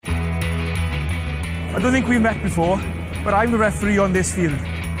I don't think we met before, but I'm the referee on this field.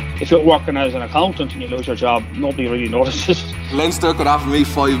 If you're working as an accountant and you lose your job, nobody really notices. Leinster could offer me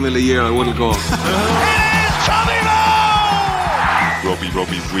 $5 million a year, I wouldn't go. It is Tommy Moe!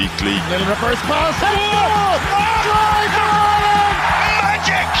 Rugby Weekly. Little reverse pass. Drive for Ireland!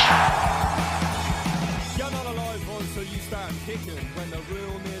 Magic! You're not alive until you start kicking when the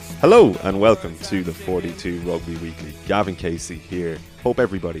room is... Hello and welcome to the 42 Rugby Weekly. Gavin Casey here. Hope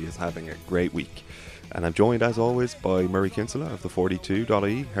everybody is having a great week. And I'm joined, as always, by Murray Kinsella of the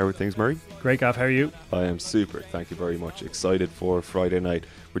 42.ie. How are things, Murray? Great, Gav. How are you? I am super. Thank you very much. Excited for Friday night.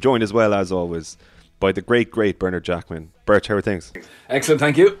 We're joined as well, as always, by the great Bernard Jackman. Birch, how are things? Excellent,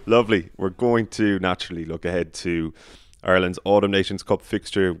 thank you. Lovely. We're going to naturally look ahead to Ireland's Autumn Nations Cup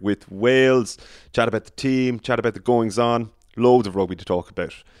fixture with Wales, chat about the team, chat about the goings-on, loads of rugby to talk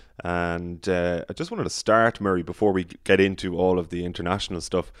about. And I just wanted to start, Murray, before we get into all of the international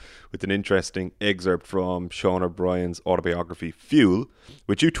stuff, with an interesting excerpt from Sean O'Brien's autobiography Fuel,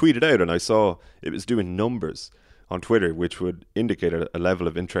 which you tweeted out, and I saw it was doing numbers on Twitter, which would indicate a level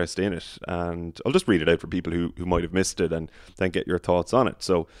of interest in it. And I'll just read it out for people who might have missed it and then get your thoughts on it.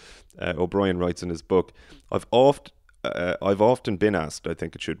 So O'Brien writes in his book, I've often been asked, I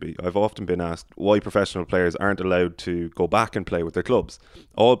think it should be, I've often been asked why professional players aren't allowed to go back and play with their clubs.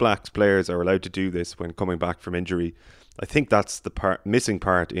 All Blacks players are allowed to do this when coming back from injury. I think that's the missing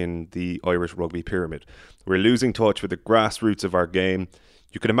part in the Irish rugby pyramid. We're losing touch with the grassroots of our game.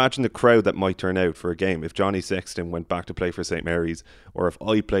 You can imagine the crowd that might turn out for a game if Johnny Sexton went back to play for St Mary's, or if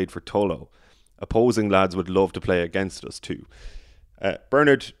I played for Tullow. Opposing lads would love to play against us too.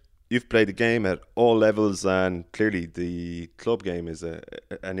 Bernard, you've played the game at all levels, and clearly the club game is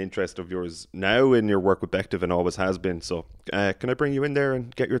an interest of yours now in your work with Bective and always has been. So can I bring you in there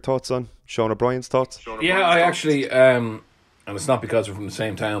and get your thoughts on Sean O'Brien's thoughts? I actually, and it's not because we're from the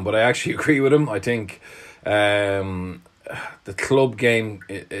same town, but I actually agree with him. I think the club game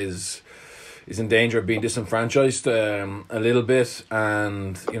is in danger of being disenfranchised a little bit,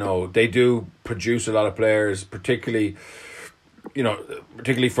 and they do produce a lot of players, particularly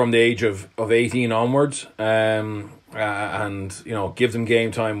from the age of 18 onwards, and give them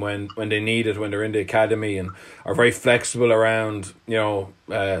game time when they need it, when they're in the academy, and are very flexible around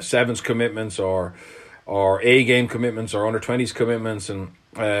sevens commitments or A game commitments or under 20s commitments, and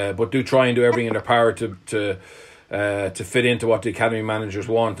but do try and do everything in their power to fit into what the academy managers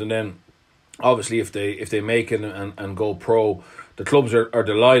want. And then obviously if they make it and go pro, the clubs are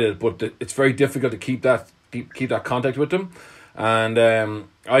delighted, but it's very difficult to keep that contact with them. And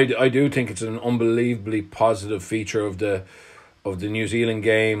I do think it's an unbelievably positive feature of the New Zealand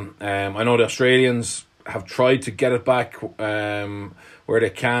game. I know the Australians have tried to get it back where they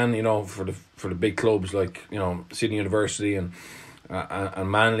can, for the big clubs like Sydney University and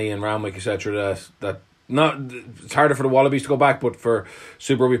Manly and Randwick, etc. That not it's harder for the Wallabies to go back, but for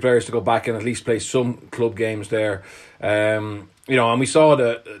Super Rugby players to go back and at least play some club games there. And we saw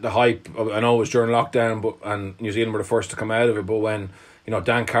the hype. I know it was during lockdown, and New Zealand were the first to come out of it. But when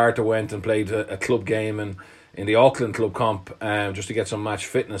Dan Carter went and played a club game in the Auckland Club Comp, just to get some match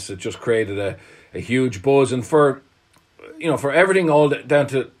fitness, it just created a huge buzz. And for everything all down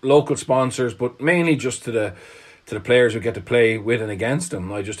to local sponsors, but mainly just to the players who get to play with and against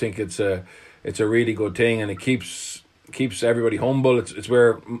them, I just think it's a really good thing, and it keeps everybody humble. It's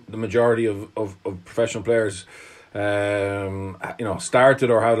where the majority of professional players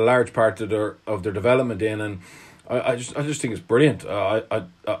started or had a large part of their development in, and I just think it's brilliant. I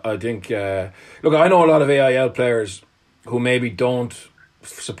think look, I know a lot of AIL players who maybe don't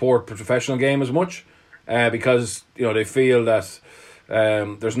support the professional game as much because they feel that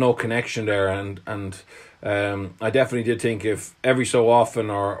there's no connection there, and I definitely did think if every so often,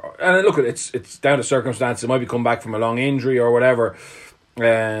 and look, it's down to circumstances. It might be come back from a long injury or whatever.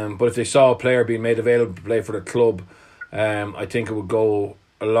 But if they saw a player being made available to play for the club, I think it would go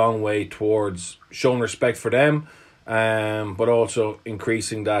a long way towards showing respect for them, but also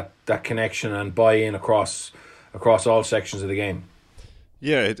increasing that connection and buy-in across all sections of the game.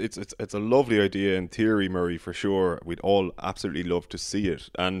 Yeah, it's a lovely idea in theory, Murray, for sure. We'd all absolutely love to see it,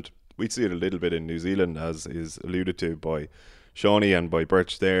 and we'd see it a little bit in New Zealand, as is alluded to by Shawnee and by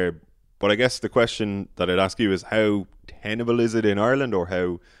Birch there. But I guess the question that I'd ask you is, how tenable is it in Ireland, or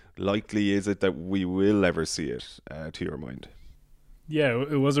how likely is it that we will ever see it, to your mind? Yeah,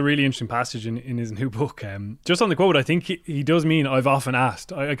 it was a really interesting passage in his new book. Just on the quote, I think he does mean I've often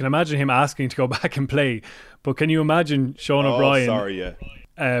asked. I can imagine him asking to go back and play, but can you imagine Sean O'Brien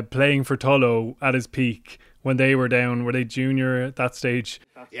playing for Tullow at his peak when they were down? Were they junior at that stage?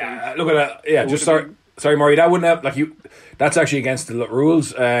 Yeah, look at that. Yeah, just sorry, Murray. That wouldn't have, that's actually against the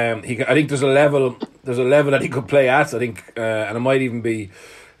rules. I think there's a level there's a level that he could play at. I think, and it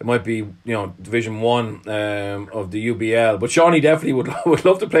might be Division 1 of the UBL. But Sean, he definitely would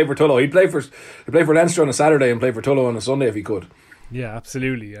love to play for Tullow. He'd play for Leinster on a Saturday and play for Tullow on a Sunday if he could. Yeah,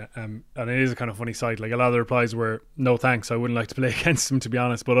 absolutely. And it is a kind of funny sight. Like, a lot of the replies were, no thanks, I wouldn't like to play against him, to be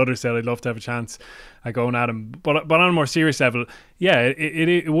honest. But others said, I'd love to have a chance at going at him. But on a more serious level, yeah,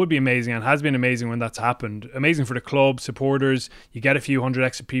 it would be amazing, and has been amazing when that's happened. Amazing for the club, supporters. You get a few hundred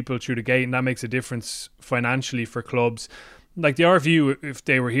extra people through the gate, and that makes a difference financially for clubs. Like the RFU, if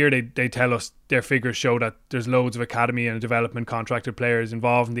they were here, they tell us their figures show that there's loads of academy and development contracted players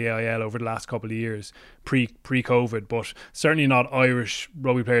involved in the AIL over the last couple of years, pre-COVID, but certainly not Irish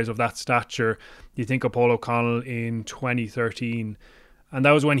rugby players of that stature. You think of Paul O'Connell in 2013, and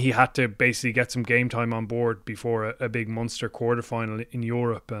that was when he had to basically get some game time on board before a big Munster quarterfinal in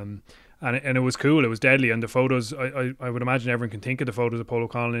Europe. And it was cool, it was deadly, and the photos, I would imagine everyone can think of the photos of Paul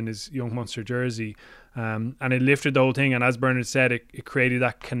O'Connell in his young Munster jersey, and it lifted the whole thing. And as Bernard said, it created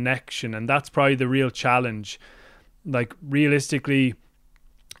that connection, and that's probably the real challenge. Like, realistically,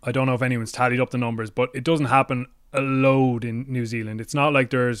 I don't know if anyone's tallied up the numbers, but it doesn't happen a load in New Zealand. It's not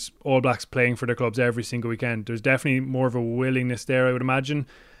like there's All Blacks playing for their clubs every single weekend. There's definitely more of a willingness there, I would imagine.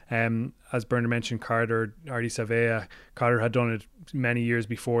 As Bernard mentioned, Carter, Artie Savea, Carter had done it many years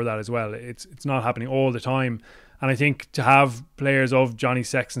before that as well. It's not happening all the time. And I think to have players of Johnny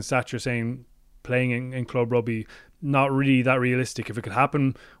Sexton's stature saying playing in club rugby, not really that realistic. If it could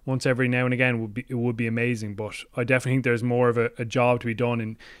happen once every now and again, it would be amazing. But I definitely think there's more of a job to be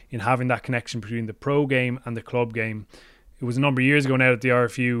done in having that connection between the pro game and the club game. It was a number of years ago now at the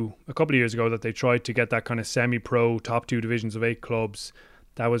RFU, a couple of years ago, that they tried to get that kind of semi-pro top 2 divisions of 8 clubs.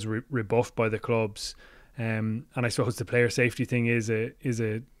 That was rebuffed by the clubs, and I suppose the player safety thing is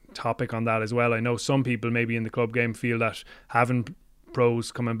a topic on that as well. I know some people maybe in the club game feel that having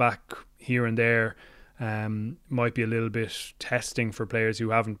pros coming back here and there might be a little bit testing for players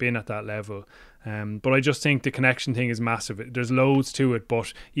who haven't been at that level. But I just think the connection thing is massive. There's loads to it,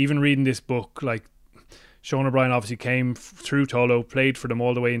 but even reading this book, like, Sean O'Brien obviously came through Tullow, played for them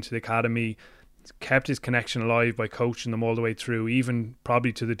all the way into the academy, kept his connection alive by coaching them all the way through, even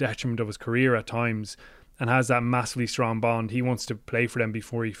probably to the detriment of his career at times, and has that massively strong bond. He wants to play for them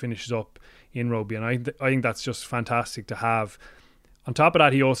before he finishes up in rugby, and I think that's just fantastic to have. On top of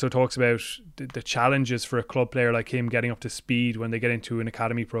that, he also talks about the challenges for a club player like him getting up to speed when they get into an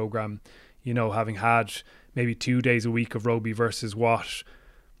academy program, you know, having had maybe 2 days a week of rugby versus what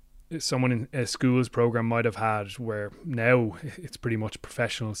someone in a school's program might have had, where now it's pretty much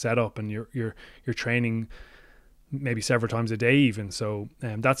professional setup and you're training maybe several times a day even. So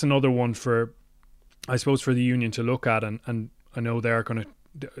that's another one for, I suppose, for the union to look at, and I know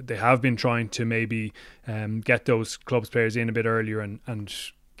they have been trying to maybe get those clubs players in a bit earlier and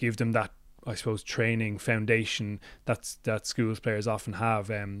give them that, I suppose, training foundation that schools players often have.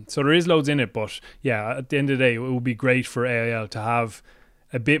 So there is loads in it, but yeah, at the end of the day, it would be great for AIL to have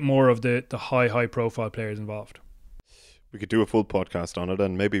a bit more of the high profile players involved. We could do a full podcast on it,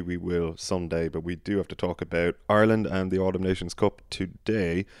 and maybe we will someday, but we do have to talk about Ireland and the Autumn Nations Cup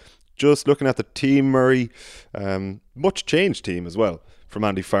today. Just looking at the team, Murray, much changed team as well from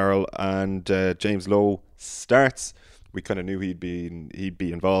Andy Farrell, and James Lowe starts. We kind of knew he'd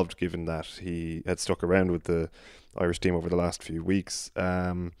be involved, given that he had stuck around with the Irish team over the last few weeks.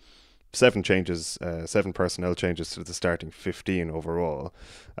 7 changes, 7 personnel changes to the starting 15 overall.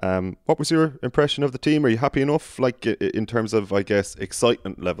 What was your impression of the team? Are you happy enough, like, in terms of, I guess,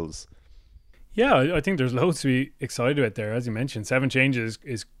 excitement levels? Yeah, I think there's loads to be excited about there. As you mentioned, 7 changes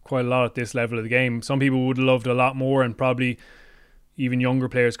is quite a lot at this level of the game. Some people would have loved a lot more, and probably even younger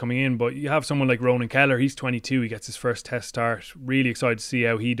players coming in. But you have someone like Ronan Keller, he's 22, he gets his first test start. Really excited to see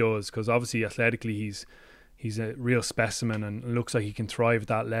how he does, because obviously athletically he's a real specimen and looks like he can thrive at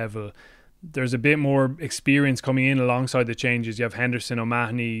that level. There's a bit more experience coming in alongside the changes. You have Henderson,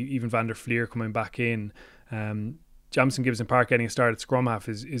 O'Mahony, even Van der Fleer coming back in. Jamison Gibson Park getting a start at scrum half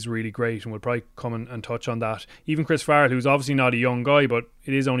is really great, and we'll probably come and touch on that. Even Chris Farrell, who's obviously not a young guy, but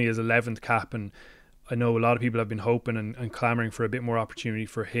it is only his 11th cap, and I know a lot of people have been hoping and clamouring for a bit more opportunity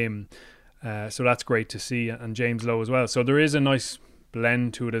for him. So that's great to see, and James Lowe as well. So there is a nice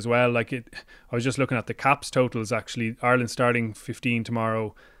blend to it as well. I was just looking at the caps totals actually. Ireland starting 15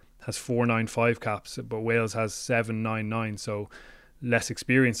 tomorrow has 495 caps, but Wales has 799, so less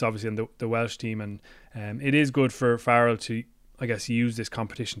experience obviously in the Welsh team, and it is good for Farrell to, I guess, use this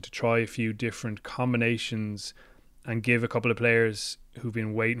competition to try a few different combinations and give a couple of players who've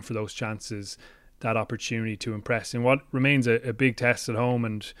been waiting for those chances that opportunity to impress in what remains a big test at home.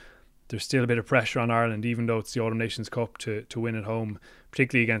 And there's still a bit of pressure on Ireland, even though it's the Autumn Nations Cup, to win at home,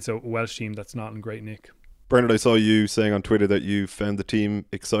 particularly against a Welsh team that's not in great nick. Bernard, I saw you saying on Twitter that you found the team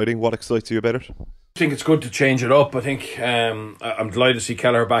exciting. What excites you about it? I think it's good to change it up. I think I'm delighted to see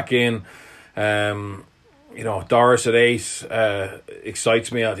Kelleher back in. Doris at 8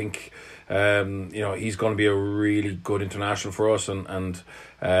 excites me. I think he's going to be a really good international for us, and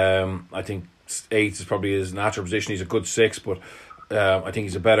I think 8 is probably his natural position. He's a good 6, but I think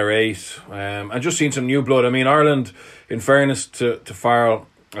he's a better 8. And just seeing some new blood. I mean, Ireland, in fairness to Farrell,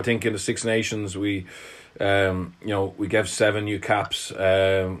 I think in the Six Nations we gave 7 new caps,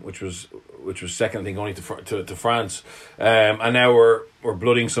 which was second, I think, only to France, and now we're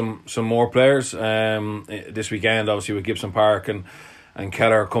blooding some more players this weekend. Obviously with Gibson Park and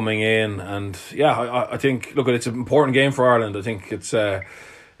Kelleher coming in, and I think it's an important game for Ireland. I think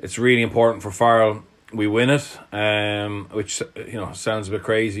it's really important for Farrell we win it, which sounds a bit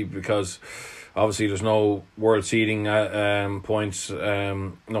crazy because obviously there's no world seeding points,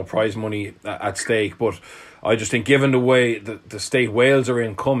 no prize money at stake. But I just think, given the way the state Wales are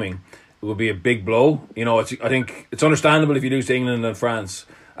in coming, it will be a big blow. I think it's understandable if you lose to England and France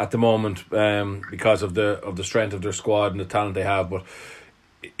at the moment, because of the strength of their squad and the talent they have. But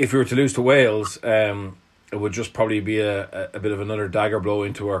if we were to lose to Wales, it would just probably be a bit of another dagger blow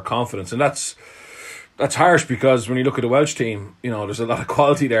into our confidence, and that's harsh, because when you look at the Welsh team, there's a lot of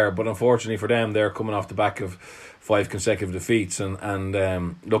quality there, but unfortunately for them, they're coming off the back of 5 consecutive defeats and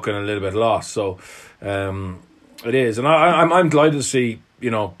looking a little bit lost. So it is, and I'm delighted to see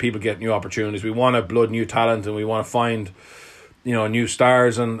people get new opportunities. We want to blood new talent, and we want to find new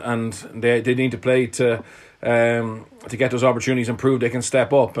stars, and they need to play to get those opportunities and prove they can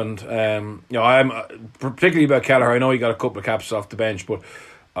step up. And I'm particularly about Kelleher. I know he got a couple of caps off the bench, but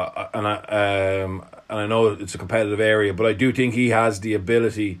and I know it's a competitive area, but I do think he has the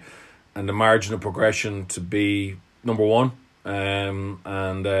ability and the margin of progression to be number one.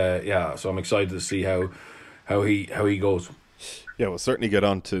 So I'm excited to see how he goes. Yeah, we'll certainly get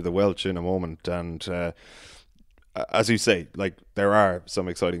on to the Welsh in a moment, and as you say, there are some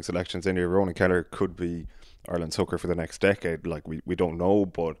exciting selections in here. Ronan Kelleher could be Ireland's hooker for the next decade. We don't know,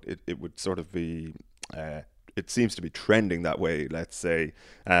 but it would sort of be. It seems to be trending that way, let's say.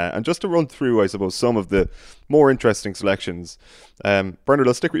 And just to run through, I suppose, some of the more interesting selections. Bernard,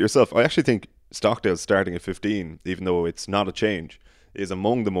 I'll stick with yourself. I actually think Stockdale starting at 15, even though it's not a change, is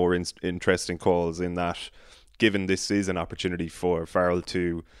among the more interesting calls, in that, given this is an opportunity for Farrell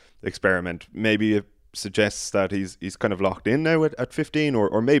to experiment, maybe it suggests that he's kind of locked in now at 15,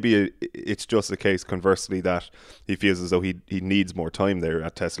 or maybe it's just the case, conversely, that he feels as though he needs more time there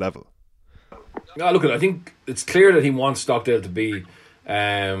at test level. I think it's clear that he wants Stockdale to be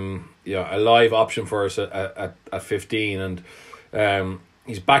a live option for us at 15, and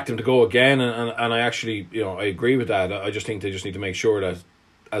he's backed him to go again, and I actually I agree with that. I just think they just need to make sure that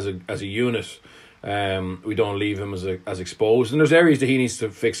as a unit we don't leave him as exposed, and there's areas that he needs to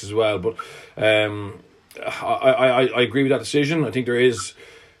fix as well. But I agree with that decision. I think there is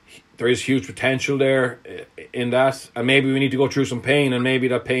huge potential there in that, and maybe we need to go through some pain, and maybe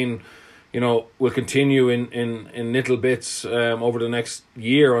that pain will continue in little bits over the next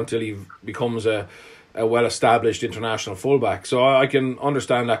year until he becomes a well-established international fullback. So I can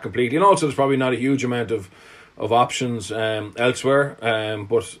understand that completely. And also there's probably not a huge amount of options elsewhere.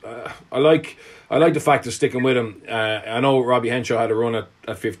 But I like the fact of sticking with him. I know Robbie Henshaw had a run at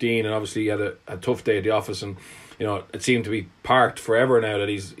 15, and obviously he had a tough day at the office, and it seemed to be parked forever now that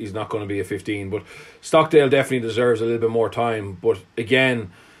he's not going to be a 15. But Stockdale definitely deserves a little bit more time. But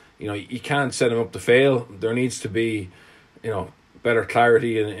again, you can't set him up to fail. There needs to be, better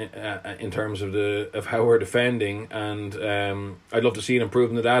clarity in terms of how we're defending, and I'd love to see an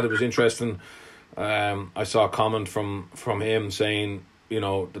improvement of that. It was interesting. I saw a comment from him saying,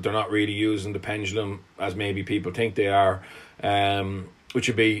 that they're not really using the pendulum as maybe people think they are, which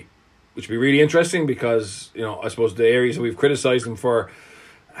would be really interesting, because I suppose the areas that we've criticised him for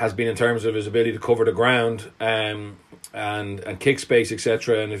has been in terms of his ability to cover the ground and kick space,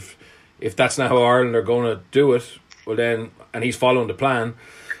 etc. And if that's not how Ireland are going to do it, well then, and he's following the plan,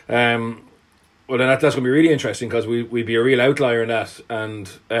 well then that's going to be really interesting, because we'd be a real outlier in that,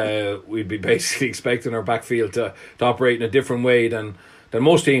 and we'd be basically expecting our backfield to operate in a different way than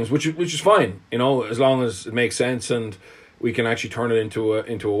most teams, which is fine, as long as it makes sense and we can actually turn it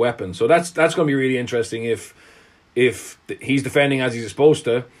into a weapon. So that's going to be really interesting if he's defending as he's supposed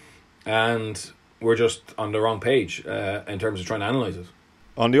to, and we're just on the wrong page in terms of trying to analyse it.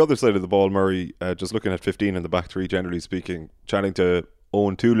 On the other side of the ball, Murray, just looking at 15 in the back three, generally speaking, chatting to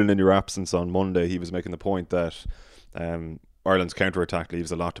Owen Toolan in your absence on Monday, he was making the point that Ireland's counter-attack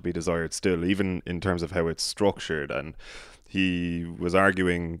leaves a lot to be desired still, even in terms of how it's structured. And he was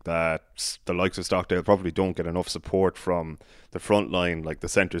arguing that the likes of Stockdale probably don't get enough support from the front line, like the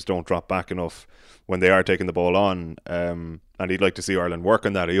centres don't drop back enough when they are taking the ball on, and he'd like to see Ireland work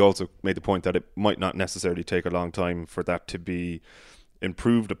on that. He also made the point that it might not necessarily take a long time for that to be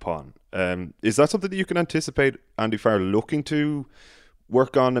improved upon. Is that something that you can anticipate Andy Farrell looking to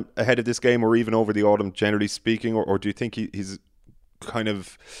work on ahead of this game, or even over the autumn, generally speaking, or do you think he's kind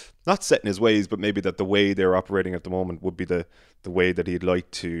of not set in his ways, but maybe that the way they're operating at the moment would be the way that he'd like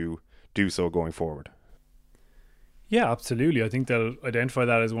to do so going forward? Yeah, absolutely. I think they'll identify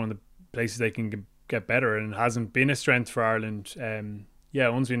that as one of the places they can get better, and it hasn't been a strength for Ireland.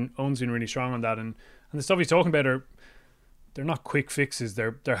 Owen's been really strong on that, and the stuff he's talking about they're not quick fixes.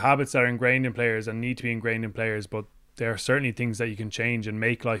 They're habits that are ingrained in players and need to be ingrained in players, but there are certainly things that you can change and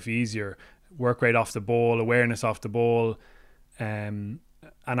make life easier. Work rate off the ball, awareness off the ball, and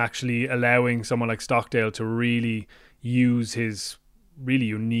actually allowing someone like Stockdale to really use his really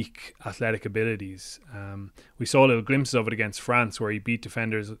unique athletic abilities. We saw little glimpses of it against France where he beat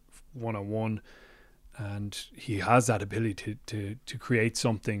defenders one-on-one, and he has that ability to create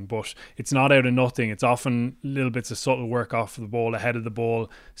something, but it's not out of nothing. It's often little bits of subtle work off the ball, ahead of the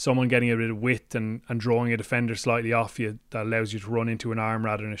ball, someone getting a bit of width and drawing a defender slightly off you that allows you to run into an arm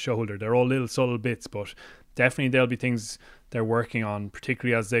rather than a shoulder. They're all little subtle bits, but definitely there'll be things they're working on,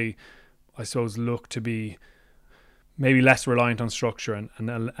 particularly as they, I suppose, look to be maybe less reliant on structure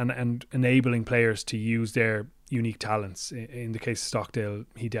and enabling players to use their unique talents. In the case of Stockdale,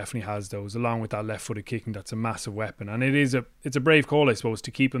 he definitely has those, along with that left-footed kicking. That's a massive weapon, and it's a brave call, I suppose,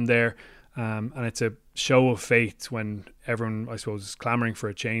 to keep him there, and it's a show of faith when everyone, I suppose, is clamouring for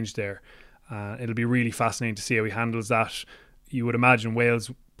a change there. It'll be really fascinating to see how he handles that. You would imagine Wales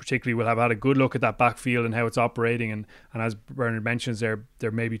particularly will have had a good look at that backfield and how it's operating, and as Bernard mentions,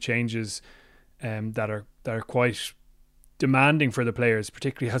 there may be changes that are quite demanding for the players,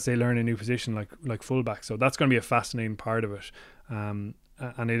 particularly as they learn a new position like fullback. So that's going to be a fascinating part of it, and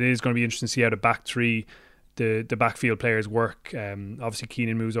it is going to be interesting to see how the back three, the backfield players work. Obviously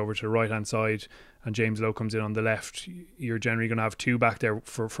Keenan moves over to the right hand side and James Lowe comes in on the left. You're generally going to have two back there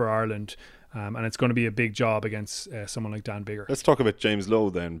for Ireland, and it's going to be a big job against someone like Dan Biggar. Let's talk about James Lowe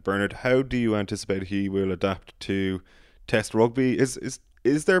then. Bernard, how do you anticipate he will adapt to Test rugby?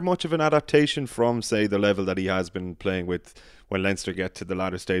 Is there much of an adaptation from, say, the level that he has been playing with when Leinster get to the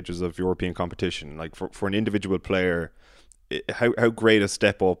latter stages of European competition? Like for an individual player, how great a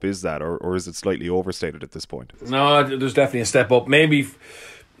step up is that, or is it slightly overstated at this point? No, there's definitely a step up. Maybe,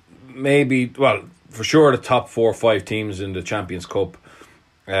 well, for sure the top 4 or 5 teams in the Champions Cup,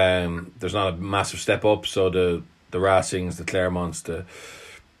 there's not a massive step up. So the Racings, the Claremonts, the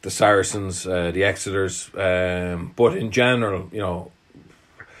Saracens, the Exeters, but in general,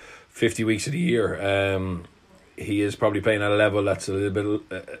 50 weeks of the year, he is probably playing at a level that's a little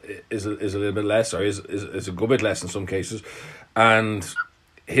bit is a little bit less, or is a good bit less in some cases, and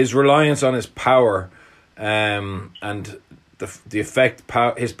his reliance on his power, and the effect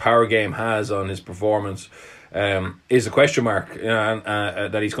his power game has on his performance, is a question mark, and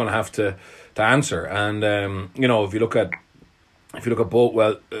that he's going to have to answer. And if you look at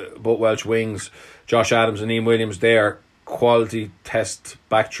both Welsh wings, Josh Adams and Ian Williams, they are quality Test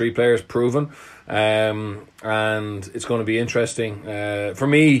back three players, proven, and it's going to be interesting. For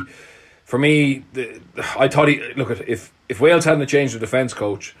me, I thought if Wales hadn't changed the defence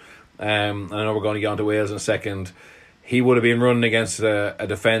coach, I know we're going to get on to Wales in a second, he would have been running against a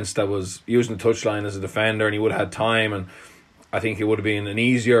defence that was using the touchline as a defender, and he would have had time, and I think it would have been an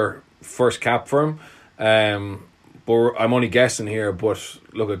easier first cap for him. But I'm only guessing here, but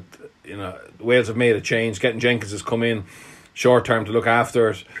look at, Wales have made a change. Getting Jenkins has come in short term to look after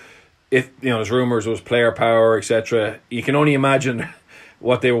it. If there's rumours it was player power, etc., you can only imagine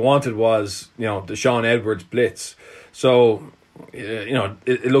what they wanted was the Sean Edwards blitz. So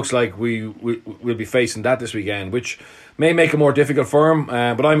it looks like we'll be facing that this weekend, which may make it more difficult for him.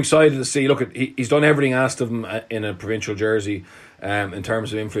 But I'm excited to see. Look, he's done everything asked of him in a provincial jersey, in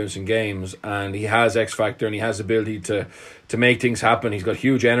terms of influencing games, and he has X factor and he has the ability to make things happen. He's got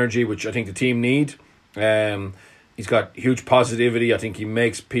huge energy, which I think the team need. He's got huge positivity. I think he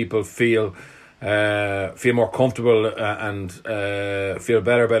makes people feel more comfortable and feel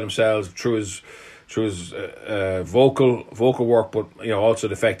better about themselves through his vocal work, but also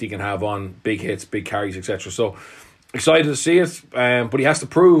the effect he can have on big hits, big carries, etc. So excited to see it, but he has to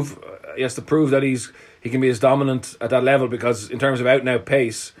prove that he can be as dominant at that level, because in terms of out and out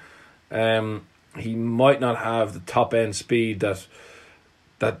pace, he might not have the top end speed that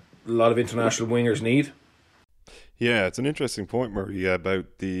a lot of international wingers need. Yeah, it's an interesting point, Murray,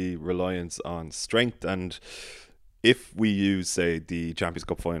 about the reliance on strength. And if we use, say, the Champions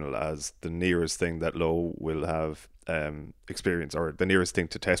Cup final as the nearest thing that Lowe will have experienced, or the nearest thing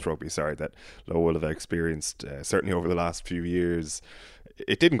to Test rugby, that Lowe will have experienced, certainly over the last few years,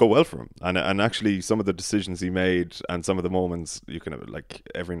 it didn't go well for him. And actually, some of the decisions he made and some of the moments, you can like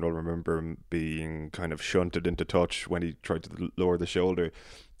everyone will remember him being kind of shunted into touch when he tried to lower the shoulder.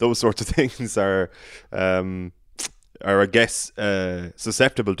 Those sorts of things are I guess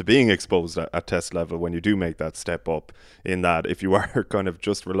susceptible to being exposed at Test level when you do make that step up, in that if you are kind of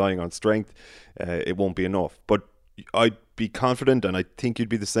just relying on strength, it won't be enough. But I'd be confident, and I think you'd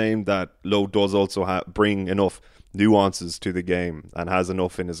be the same, that Lowe does also bring enough nuances to the game and has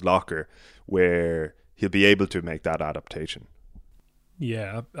enough in his locker where he'll be able to make that adaptation.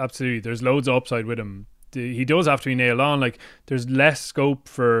 Yeah, absolutely. There's loads of upside with him. He does have to be nailed on. Like, there's less scope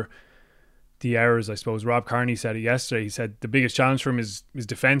for the errors, I suppose. Rob Kearney said it yesterday. He said the biggest challenge for him is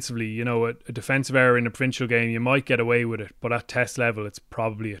defensively. You know, a defensive error in a provincial game, you might get away with it, but at Test level, it's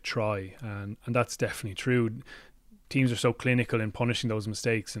probably a try, and that's definitely true. Teams are so clinical in punishing those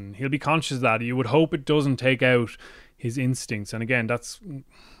mistakes, and he'll be conscious of that. You would hope it doesn't take out his instincts, and again, that's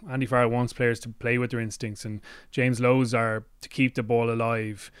Andy Farrell wants players to play with their instincts, and James Lowe's are to keep the ball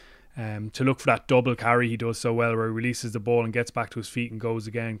alive, to look for that double carry he does so well, where he releases the ball and gets back to his feet and goes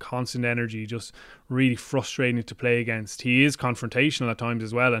again. Constant energy, just really frustrating to play against. He is confrontational at times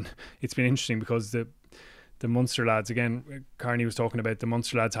as well, and it's been interesting because the Munster lads, again, Carney was talking about the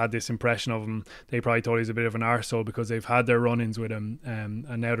Munster lads had this impression of him. They probably thought he was a bit of an arsehole because they've had their run-ins with him, and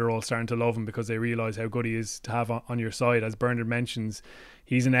now they're all starting to love him because they realise how good he is to have on your side. As Bernard mentions,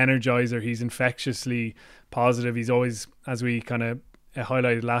 he's an energiser, he's infectiously positive. He's always, as we kind of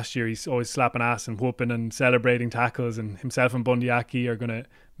highlighted last year, he's always slapping ass and whooping and celebrating tackles, and himself and Bundy Aki are going to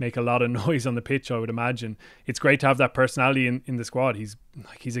make a lot of noise on the pitch, I would imagine. It's great to have that personality in the squad. He's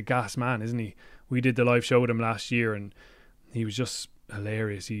a gas man, isn't he? We did the live show with him last year and he was just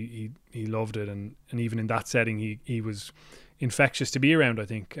hilarious. He loved it, and even in that setting he was infectious to be around, I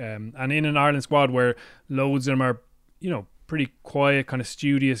think. And in an Ireland squad where loads of them are, you know, pretty quiet, kind of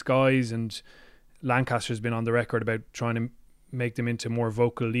studious guys, and Lancaster's been on the record about trying to make them into more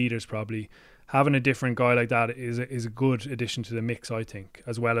vocal leaders, probably. Having a different guy like that is a good addition to the mix, I think,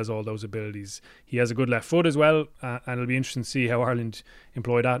 as well as all those abilities. He has a good left foot as well, and it'll be interesting to see how Ireland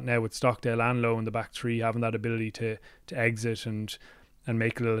employ that now with Stockdale and Lowe in the back three, having that ability to exit and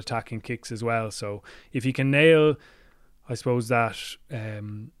make little attacking kicks as well. So if he can nail, I suppose, that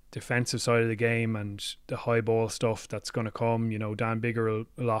defensive side of the game and the high ball stuff that's going to come, you know, Dan Bigger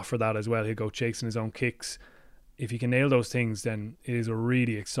will offer that as well. He'll go chasing his own kicks. If he can nail those things, then it is a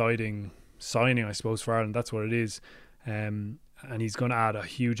really exciting signing, I suppose, for Ireland. That's what it is, and he's going to add a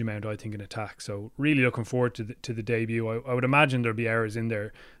huge amount, I think, in attack. So really looking forward to the debut. I would imagine there'll be errors in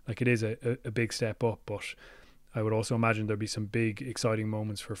there, like it is a big step up, but I would also imagine there'll be some big exciting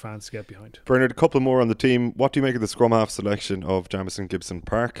moments for fans to get behind. Bernard, a couple more on the team. What do you make of the scrum half selection of Jamison Gibson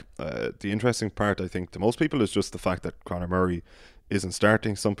Park? The interesting part, I think, to most people is just the fact that Conor Murray isn't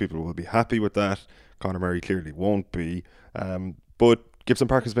starting. Some people will be happy with that. Conor Murray clearly won't be, but Gibson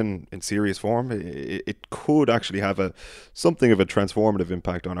Park has been in serious form. It could actually have something of a transformative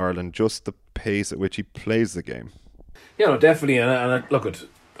impact on Ireland, just the pace at which he plays the game. Yeah, no, definitely. And look, at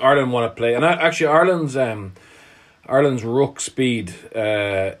Ireland want to play, and actually Ireland's ruck speed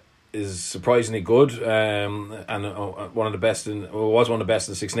is surprisingly good, and was one of the best in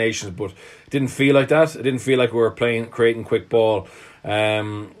the Six Nations, but it didn't feel like that. It didn't feel like we were creating quick ball.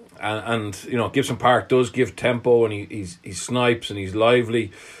 And you know, Gibson Park does give tempo, and he snipes and he's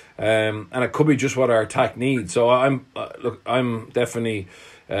lively, and it could be just what our attack needs. So I'm definitely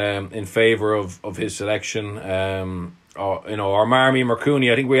in favour of his selection. Our Marmy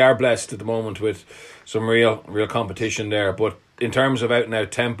Marcooney, I think we are blessed at the moment with some real competition there. But in terms of out and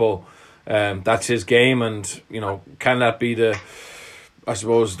out tempo, that's his game, and you know, can that be the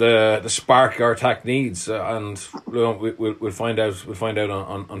spark our attack needs, and you know, we'll find out. We'll find out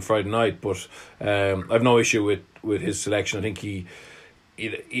on Friday night. But I've no issue with his selection. I think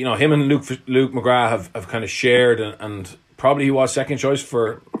him and Luke McGrath have kind of shared, and probably he was second choice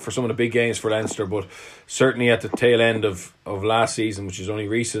for some of the big games for Leinster. But certainly at the tail end of last season, which is only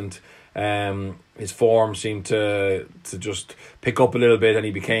recent, his form seemed to just pick up a little bit, and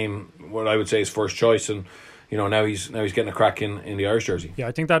he became what I would say his first choice. And you know, now he's getting a crack in the Irish jersey. Yeah,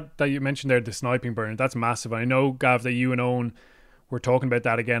 I think that you mentioned there the sniping burn, that's massive. I know, Gav, that you and Owen were talking about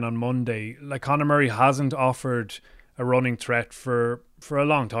that again on Monday. Like, Conor Murray hasn't offered a running threat for a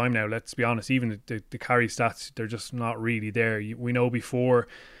long time now, let's be honest. Even the carry stats, they're just not really there. We know before,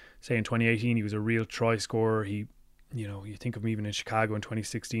 say in 2018, he was a real try scorer. He you think of him even in Chicago in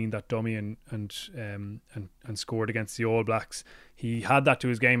 2016, that dummy and scored against the All Blacks. He had that to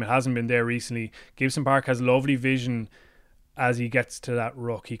his game. It hasn't been there recently. Gibson Park has lovely vision as he gets to that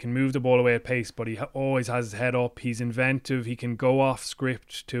ruck. He can move the ball away at pace, but he always has his head up. He's inventive. He can go off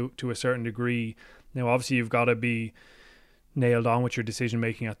script to a certain degree. Now, obviously, you've got to be nailed on with your decision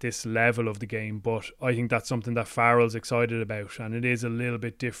making at this level of the game, but I think that's something that Farrell's excited about, and it is a little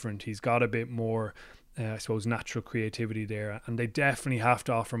bit different. He's got a bit more I suppose natural creativity there, and they definitely have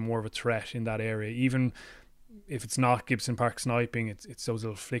to offer more of a threat in that area. Even if it's not Gibson Park sniping, it's those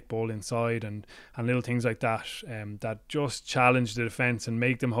little flick ball inside and little things like that that just challenge the defence and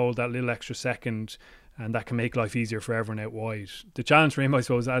make them hold that little extra second, and that can make life easier for everyone out wide. The challenge for him, I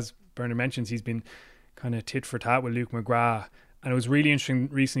suppose, as Bernard mentions, he's been kind of tit for tat with Luke McGrath. And it was really interesting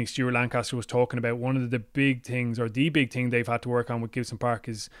recently, Stuart Lancaster was talking about one of the big things, or the big thing they've had to work on with Gibson Park,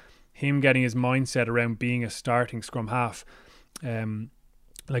 is him getting his mindset around being a starting scrum half.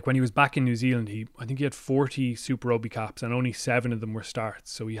 Like when he was back in New Zealand, I think he had 40 Super Rugby caps and only 7 of them were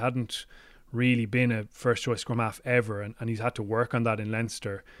starts. So he hadn't really been a first choice scrum half ever, and he's had to work on that in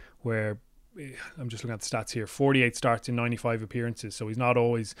Leinster, where I'm just looking at the stats here, 48 starts in 95 appearances. So he's not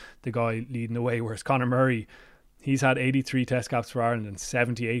always the guy leading the way, whereas Conor Murray, he's had 83 test caps for Ireland and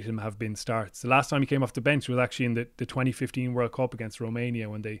 78 of them have been starts. The last time he came off the bench was actually in the 2015 World Cup against Romania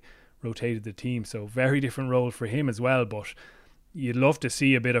when they rotated the team. So very different role for him as well, but you'd love to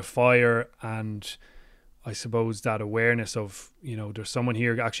see a bit of fire and I suppose that awareness of, there's someone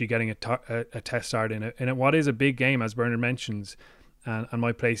here actually getting a test start in what is a big game, as Bernard mentions, and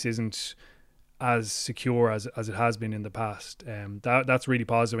my place isn't as secure as it has been in the past. That's really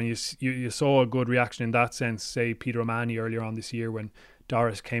positive, and you saw a good reaction in that sense. Say Peter O'Mahony earlier on this year when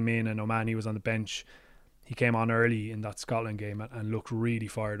Doris came in and O'Mahony was on the bench. He came on early in that Scotland game and looked really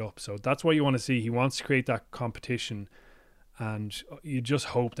fired up. So that's what you want to see. He wants to create that competition, and you just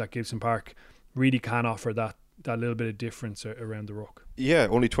hope that Gibson Park really can offer that little bit of difference around the ruck. Yeah,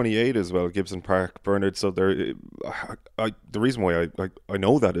 only 28 as well, Gibson Park, Bernard. So the reason why I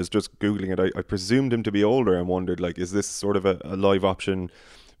know that is just Googling it. I presumed him to be older and wondered, is this sort of a live option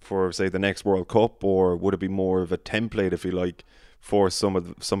for, say, the next World Cup, or would it be more of a template, if you like, for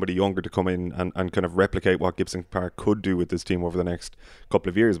somebody younger to come in and kind of replicate what Gibson Park could do with this team over the next couple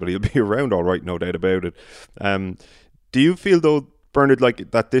of years? But he'll be around all right, no doubt about it. Do you feel, though, Bernard,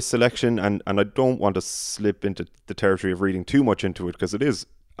 that this selection, and I don't want to slip into the territory of reading too much into it, because it is,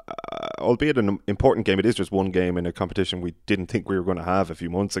 albeit an important game, it is just one game in a competition we didn't think we were going to have a few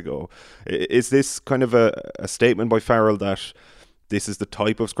months ago. Is this kind of a statement by Farrell that this is the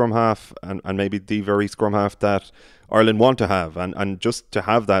type of scrum half and maybe the very scrum half that Ireland want to have, and just to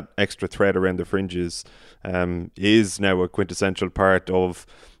have that extra thread around the fringes is now a quintessential part of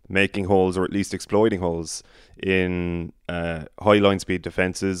making holes, or at least exploiting holes in high line speed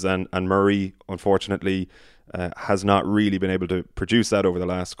defences, and Murray unfortunately has not really been able to produce that over the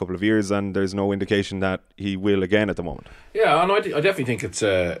last couple of years, and there's no indication that he will again at the moment. Yeah, and I definitely think it's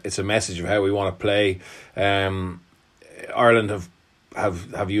a message of how we want to play. Ireland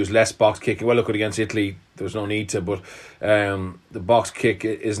have used less box kicking. Well, look, against Italy there was no need to, but the box kick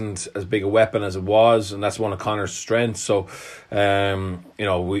isn't as big a weapon as it was, and that's one of Conor's strengths. So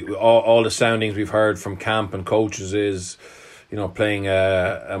we all the soundings we've heard from camp and coaches is playing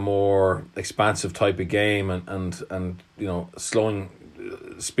a more expansive type of game, and slowing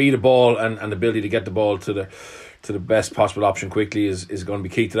speed of ball and ability to get the ball to the best possible option quickly is going to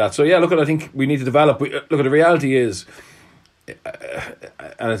be key to that. So yeah, look, I think we need to develop. The reality is,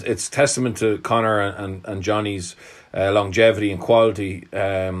 and it's testament to Conor and Johnny's longevity and quality,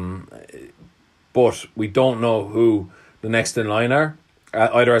 but we don't know who the next in line are,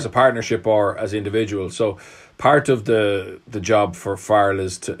 either as a partnership or as individuals. So part of the job for Farrell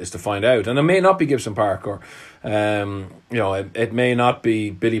is to find out, and it may not be Gibson Park, or it may not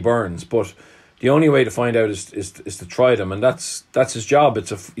be Billy Burns, but the only way to find out is to try them, and that's his job.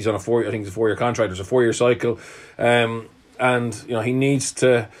 He's on a 4-year contract. It's a 4-year cycle. And he needs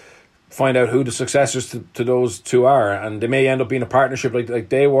to find out who the successors to those two are, and they may end up being a partnership like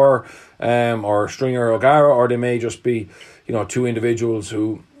they were, or Stringer O'Gara, or they may just be two individuals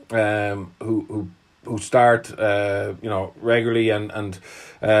who start regularly and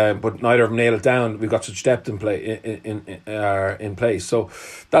but neither of them nail it down. We've got such depth in place, so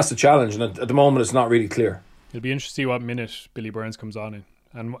that's the challenge, and at the moment it's not really clear. It'll be interesting to see what minute Billy Burns comes on in,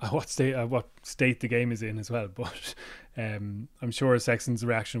 and what state the game is in as well. But I'm sure Sexton's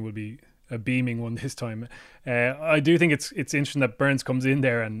reaction will be a beaming one this time. I do think it's interesting that Burns comes in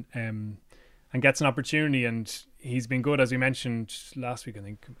there and gets an opportunity, and he's been good, as we mentioned last week. I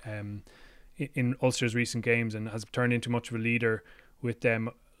think in Ulster's recent games and has turned into much of a leader with them.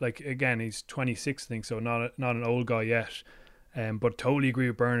 Like, again, he's 26, I think, so not an old guy yet. But totally agree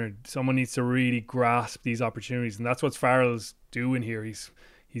with Bernard. Someone needs to really grasp these opportunities, and that's what Farrell's doing here.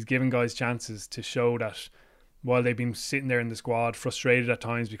 He's giving guys chances to show that while they've been sitting there in the squad, frustrated at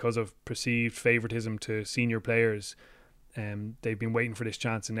times because of perceived favouritism to senior players, they've been waiting for this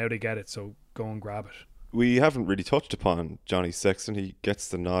chance, and now they get it, so go and grab it. We haven't really touched upon Johnny Sexton. He gets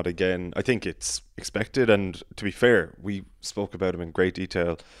the nod again. I think it's expected, and to be fair, we spoke about him in great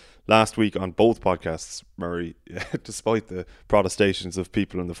detail last week on both podcasts, Murray, despite the protestations of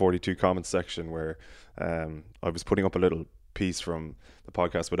people in the 42 comments section, where I was putting up a little piece from the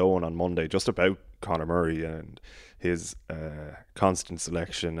podcast with Owen on Monday just about Conor Murray and his constant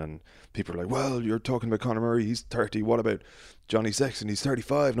selection, and people are like, well, you're talking about Conor Murray, he's 30, what about Johnny Sexton, he's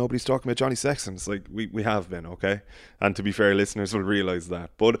 35, nobody's talking about Johnny Sexton. It's like, we have been, okay? And to be fair, listeners will realise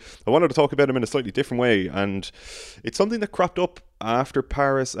that. But I wanted to talk about him in a slightly different way, and it's something that cropped up after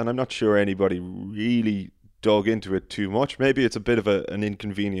Paris, and I'm not sure anybody really dug into it too much. Maybe it's a bit of an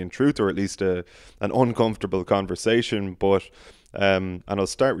inconvenient truth, or at least an uncomfortable conversation, but and I'll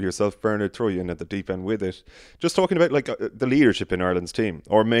start with yourself, Bernard, throw you in at the deep end with it. Just talking about like the leadership in Ireland's team,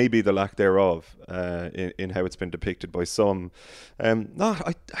 or maybe the lack thereof, in how it's been depicted by some. I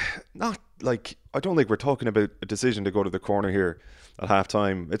don't think we're talking about a decision to go to the corner here at half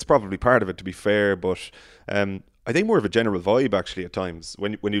time. It's probably part of it, to be fair, but I think more of a general vibe actually at times.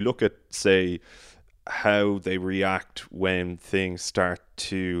 When you look at, say, how they react when things start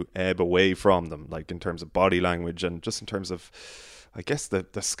to ebb away from them, like in terms of body language and just in terms of, I guess, the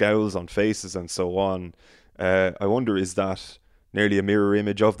scowls on faces and so on. I wonder, is that nearly a mirror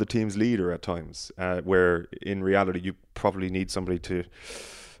image of the team's leader at times, where in reality you probably need somebody to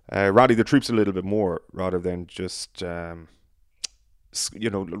rally the troops a little bit more rather than just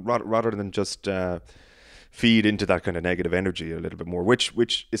feed into that kind of negative energy a little bit more,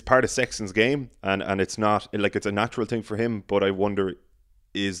 which is part of Sexton's game, and it's not like it's a natural thing for him. But I wonder,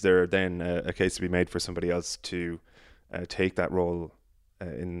 is there then a case to be made for somebody else to take that role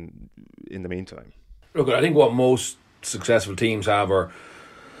in the meantime? Look, I think what most successful teams have, or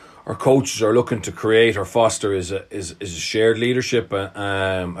coaches are looking to create or foster, is a shared leadership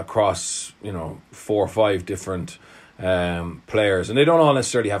across 4 or 5 different players, and they don't all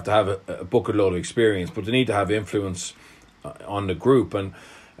necessarily have to have a bucket load of experience, but they need to have influence on the group. And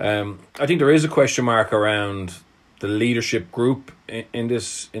I think there is a question mark around the leadership group in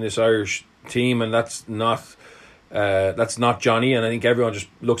this Irish team, and that's not Johnny. And I think everyone just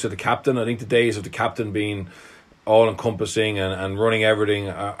looks at the captain. I think the days of the captain being all encompassing and running everything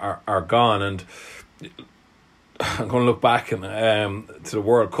are gone. And I'm going to look back to the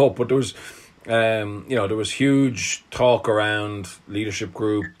World Cup, but there was there was huge talk around leadership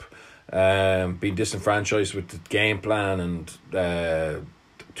group being disenfranchised with the game plan and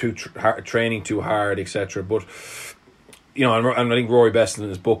training too hard, etc. But and I think Rory Beston in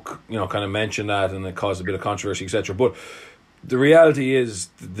his book kind of mentioned that, and it caused a bit of controversy, etc. But the reality is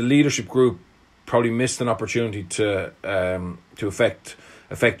the leadership group probably missed an opportunity to affect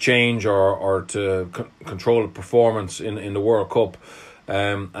change or to control the performance in the World Cup.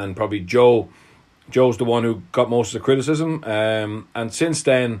 And probably Joe's the one who got most of the criticism. And since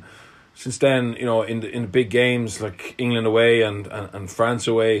then, in the big games like England away and France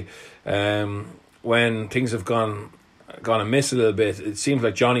away, when things have gone amiss a little bit, it seems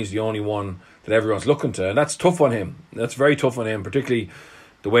like Johnny's the only one that everyone's looking to, and that's tough on him. That's very tough on him, particularly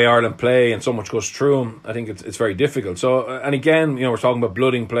the way Ireland play and so much goes through him. I think it's very difficult. So, and again, we're talking about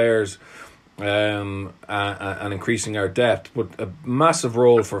blooding players. And increasing our depth, but a massive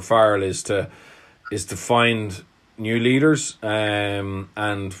role for Farrell is to find new leaders,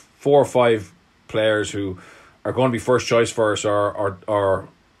 and 4 or 5 players who are going to be first choice for us, or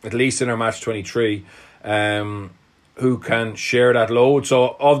at least in our match 23, who can share that load.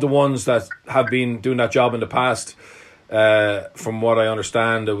 So of the ones that have been doing that job in the past, from what I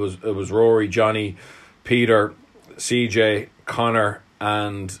understand, it was Rory, Johnny, Peter, CJ, Conor,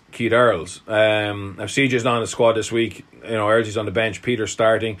 and Keith Earls. Now CJ's not on the squad this week. Earls on the bench. Peter's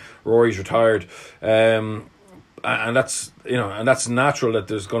starting. Rory's retired. And that's natural that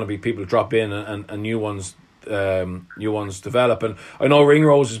there's going to be people drop in and new ones develop. And I know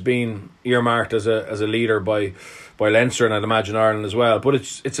Ringrose has been earmarked as a leader by Leinster, and I'd imagine Ireland as well. But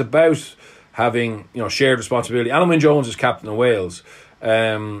it's about having shared responsibility. Alan Wynne-Jones is captain of Wales,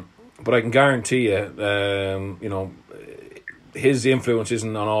 but I can guarantee you, his influence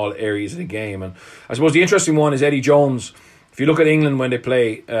isn't on all areas of the game. And I suppose the interesting one is Eddie Jones. If you look at England when they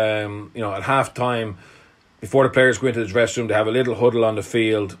play, at half time, before the players go into the dressing room, they have a little huddle on the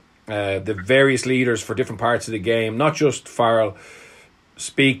field, the various leaders for different parts of the game, not just Farrell,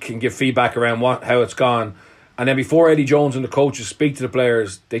 speak and give feedback around how it's gone. And then before Eddie Jones and the coaches speak to the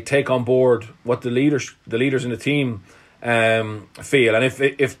players, they take on board what the leaders in the team feel. And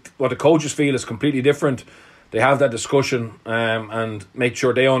if what the coaches feel is completely different, they have that discussion and make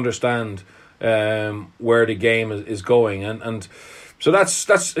sure they understand where the game is going. And so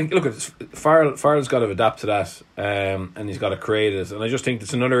that's look, Farrell's got to adapt to that, and he's got to create it. And I just think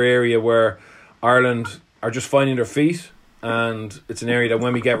it's another area where Ireland are just finding their feet, and it's an area that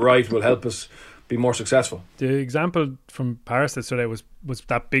when we get right will help us be more successful. The example from Paris that stood out was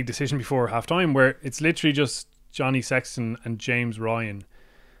that big decision before half time, where it's literally just Johnny Sexton and James Ryan.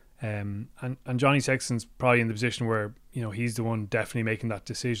 And Johnny Sexton's probably in the position where, you know, he's the one definitely making that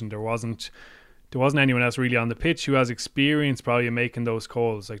decision. There wasn't anyone else really on the pitch who has experience probably in making those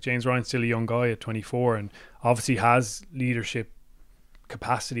calls. Like James Ryan's still a young guy at 24 and obviously has leadership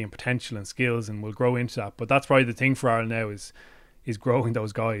capacity and potential and skills and will grow into that. But that's probably the thing for Ireland now is growing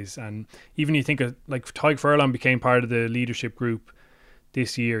those guys. And even you think of like Tadhg Furlong became part of the leadership group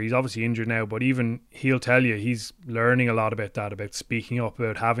this year. He's obviously injured now, but even he'll tell you he's learning a lot about that, about speaking up,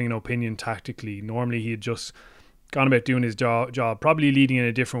 about having an opinion tactically. Normally he had just gone about doing his job, probably leading in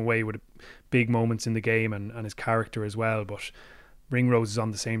a different way with big moments in the game and his character as well. But Ringrose is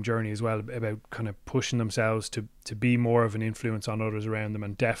on the same journey as well, about kind of pushing themselves to be more of an influence on others around them,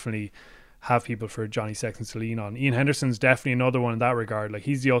 and definitely have people for Johnny Sexton to lean on. Ian Henderson's definitely another one in that regard. Like,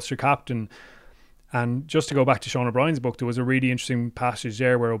 he's the Ulster captain. And just to go back to Sean O'Brien's book, there was a really interesting passage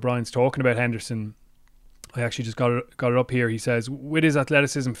there where O'Brien's talking about Henderson. I actually just got it up here. He says, with his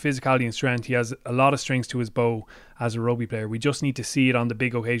athleticism, physicality and strength, he has a lot of strings to his bow as a rugby player. We just need to see it on the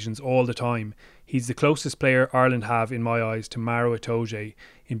big occasions all the time. He's the closest player Ireland have, in my eyes, to Maro Itoje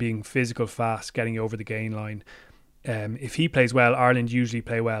in being physical, fast, getting over the gain line. If he plays well, Ireland usually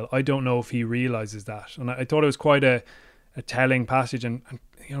play well. I don't know if he realises that. And I thought it was quite a telling passage, and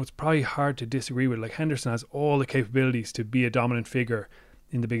you know, it's probably hard to disagree with. Like, Henderson has all the capabilities to be a dominant figure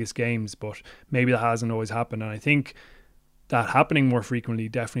in the biggest games, but maybe that hasn't always happened. And I think that happening more frequently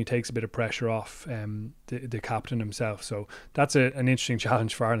definitely takes a bit of pressure off the captain himself. So that's an interesting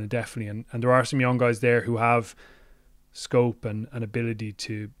challenge for Ireland, definitely. And there are some young guys there who have scope and ability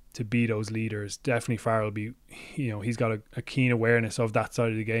to be those leaders. Definitely Farrell will be, you know, he's got a keen awareness of that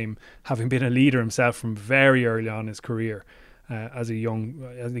side of the game, having been a leader himself from very early on in his career. As a young,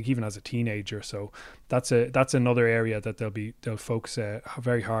 I think even as a teenager. So that's another area that they'll focus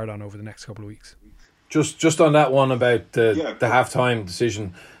very hard on over the next couple of weeks. Just on that one about the halftime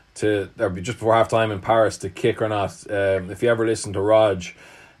decision or just before halftime in Paris to kick or not. If you ever listen to Raj,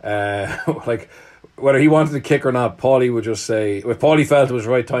 like whether he wanted to kick or not, Paulie would just say, if Paulie felt it was the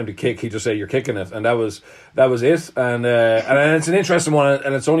right time to kick, he'd just say, "You're kicking it," and that was it. And it's an interesting one,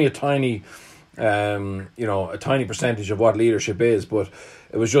 and it's only a tiny percentage of what leadership is, but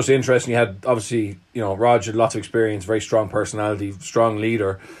it was just interesting. You had, obviously, Raj had lots of experience, very strong personality, strong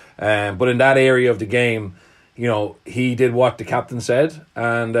leader, but in that area of the game, he did what the captain said,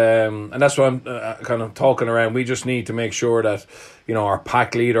 and that's what I'm kind of talking around. We just need to make sure that our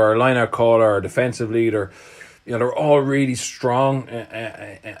pack leader, our line-out caller, our defensive leader, they're all really strong,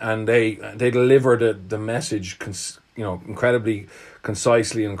 and they deliver the message incredibly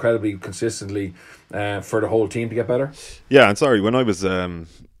concisely and incredibly consistently for the whole team to get better. Yeah, and sorry, when I was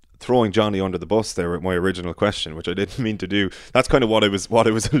throwing Johnny under the bus there with my original question, which I didn't mean to do, that's kind of what I was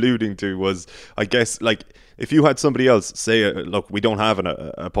alluding to, was, I guess, like, if you had somebody else say, look, we don't have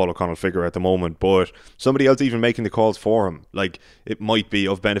a Paul O'Connell figure at the moment, but somebody else even making the calls for him, like, it might be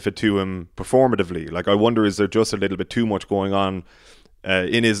of benefit to him performatively. Like, I wonder, is there just a little bit too much going on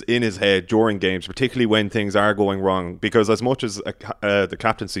in his head during games, particularly when things are going wrong? Because as much as the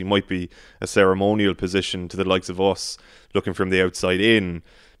captaincy might be a ceremonial position to the likes of us looking from the outside in,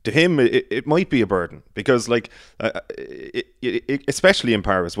 to him it might be a burden, because especially in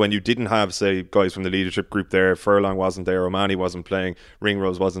Paris, when you didn't have, say, guys from the leadership group there, Furlong wasn't there, O'Mahony wasn't playing,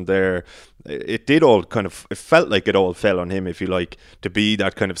 Ringrose wasn't there, it felt like it all fell on him, if you like, to be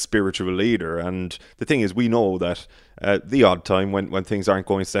that kind of spiritual leader. And the thing is, we know that the odd time when things aren't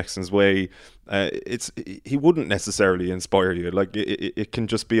going Sexton's way, he wouldn't necessarily inspire you. Like, it can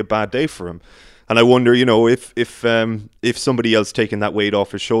just be a bad day for him. And I wonder, if somebody else taking that weight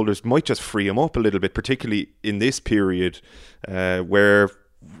off his shoulders might just free him up a little bit, particularly in this period where,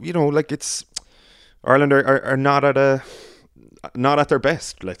 it's Ireland are not at their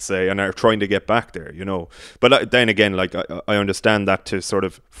best, let's say, and are trying to get back there, But then again, like, I understand that to sort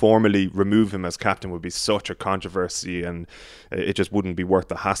of formally remove him as captain would be such a controversy, and it just wouldn't be worth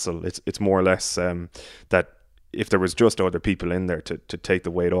the hassle. It's more or less that if there was just other people in there to take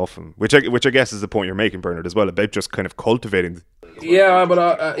the weight off him, which I guess is the point you're making, Bernard, as well, about just kind of cultivating. Yeah,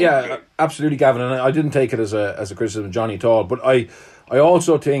 but yeah, absolutely, Gavin, and I didn't take it as a criticism of Johnny at all. But I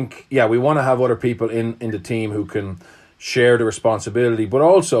also think, yeah, we want to have other people in the team who can share the responsibility, but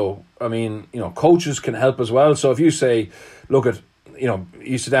also, I mean, coaches can help as well. So if you say, look at,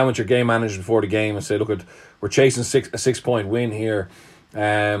 you sit down with your game manager before the game and say, look at, we're chasing a 6-point win here.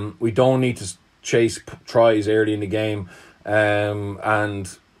 We don't need to chase tries early in the game,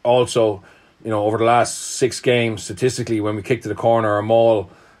 and also, over the last 6 games, statistically, when we kick to the corner, our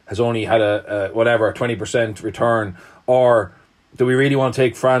maul has only had a 20% return. Or do we really want to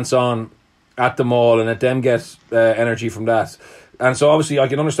take France on at the maul and let them get energy from that? And so obviously I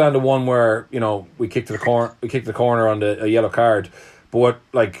can understand the one where we kick to the corner on a yellow card, but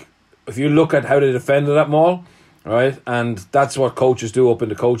like if you look at how they defended that maul, right, and that's what coaches do up in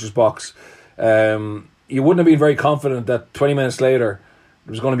the coaches box, you wouldn't have been very confident that 20 minutes later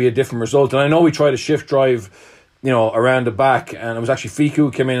there was going to be a different result. And I know we tried a shift drive around the back, and it was actually Fiku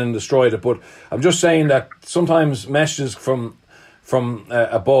who came in and destroyed it, but I'm just saying that sometimes messages from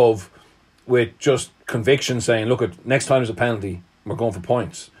above with just conviction saying, look, at next time there's a penalty, we're going for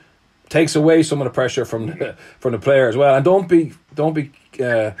points, takes away some of the pressure from the player as well. And don't be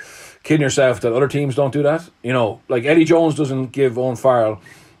kidding yourself that other teams don't do that. Like Eddie Jones doesn't give Owen Farrell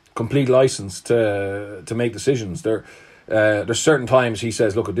complete license to make decisions. There's certain times he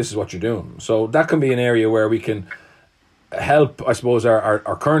says, look, this is what you're doing. So that can be an area where we can help, I suppose,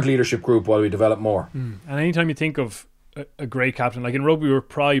 our current leadership group while we develop more. And anytime you think of a great captain, like in rugby we're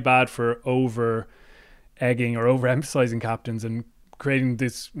probably bad for over egging or overemphasizing captains and creating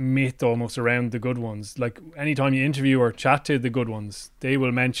this myth almost around the good ones. Like anytime you interview or chat to the good ones, they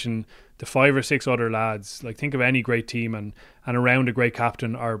will mention the 5 or 6 other lads. Like think of any great team, and around a great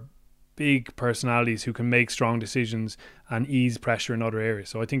captain are big personalities who can make strong decisions and ease pressure in other areas.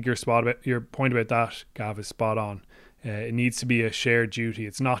 So I think your point about that, Gav, is spot on. It needs to be a shared duty.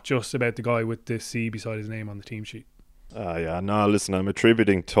 It's not just about the guy with the C beside his name on the team sheet. Listen, I'm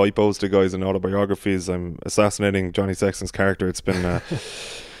attributing typos to guys in autobiographies. I'm assassinating Johnny Sexton's character. It's been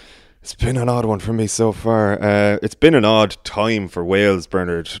it's been an odd one for me so far. It's been an odd time for Wales,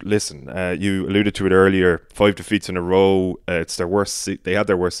 Bernard. Listen, you alluded to it earlier, 5 defeats in a row. It's their worst. They had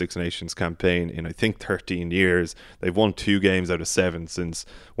their worst Six Nations campaign in, I think, 13 years. They've won 2 games out of 7 since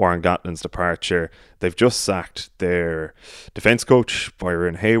Warren Gatland's departure. They've just sacked their defence coach,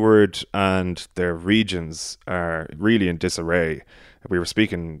 Byron Hayward, and their regions are really in disarray. We were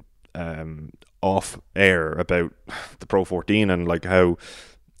speaking off air about the Pro 14 and like how,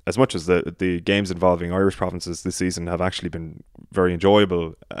 as much as the games involving Irish provinces this season have actually been very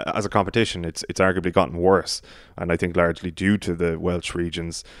enjoyable, as a competition, it's arguably gotten worse, and I think largely due to the Welsh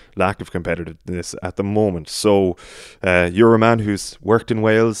region's lack of competitiveness at the moment. So you're a man who's worked in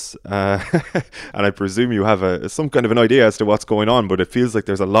Wales, and I presume you have some kind of an idea as to what's going on, but it feels like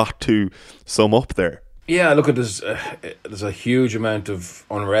there's a lot to sum up there. Yeah, look, there's a huge amount of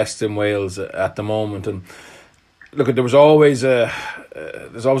unrest in Wales at the moment, and look, there's always a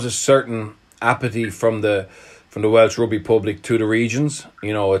certain apathy from the Welsh rugby public to the regions.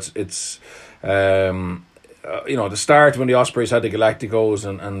 It's the start when the Ospreys had the Galacticos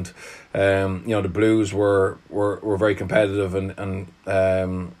and the Blues were very competitive, and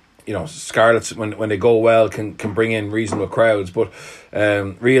Scarlets when they go well can bring in reasonable crowds, but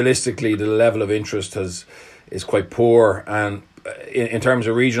realistically the level of interest is quite poor, and in terms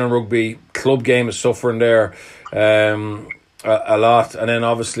of regional rugby, club game is suffering there a lot, and then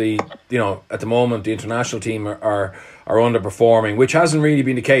obviously at the moment the international team are underperforming, which hasn't really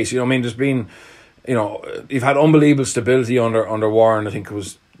been the case. There's been you've had unbelievable stability under Warren. I think it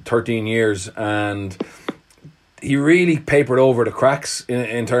was 13 years, and he really papered over the cracks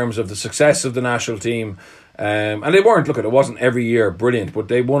in terms of the success of the national team. And they weren't, it wasn't every year brilliant, but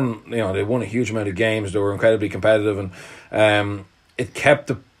they won a huge amount of games. They were incredibly competitive, and it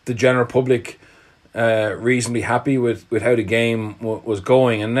kept the general public reasonably happy with how the game was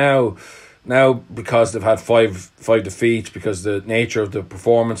going. And now because they've had five defeats, because the nature of the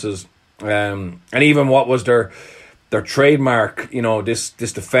performances, and even what was their trademark, this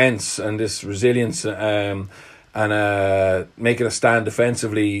defence and this resilience, and making a stand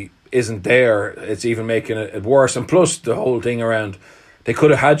defensively isn't there. It's even making it worse. And plus the whole thing around, they could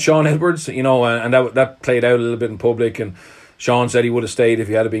have had Sean Edwards, and that played out a little bit in public, and Sean said he would have stayed if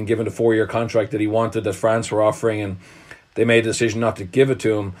he had been given the 4-year contract that he wanted, that France were offering, and they made a decision not to give it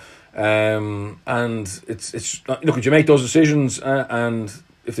to him. And it's look, you make those decisions, and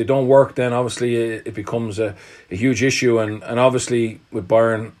if they don't work, then obviously it becomes a huge issue. And obviously with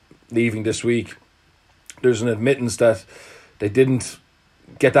Byron leaving this week, there's an admittance that they didn't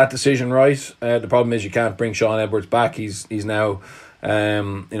get that decision right. The problem is you can't bring Sean Edwards back. He's now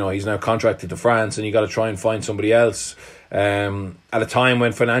he's now contracted to France, and you got to try and find somebody else. At a time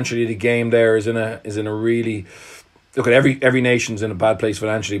when financially the game there is in a really, look at every nation's in a bad place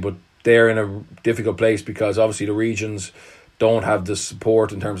financially, but they're in a difficult place because obviously the regions don't have the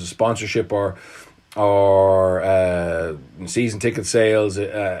support in terms of sponsorship or season ticket sales,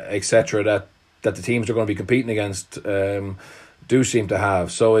 etc. that the teams are going to be competing against do seem to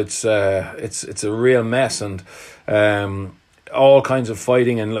have. So it's a real mess, and all kinds of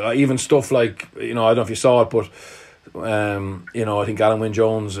fighting, and even stuff like, I don't know if you saw it, but I think Alan Wynne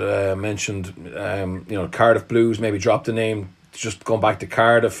Jones mentioned Cardiff Blues maybe dropped the name, just going back to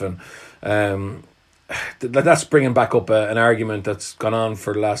Cardiff, and that's bringing back up an argument that's gone on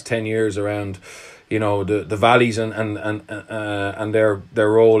for the last 10 years around the Valleys and their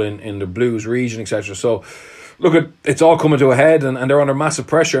role in the Blues region, etc. So look, it's all coming to a head, and they're under massive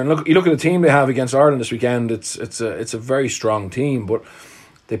pressure. And you look at the team they have against Ireland this weekend. It's a very strong team, but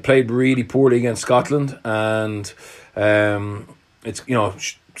they played really poorly against Scotland, and Sam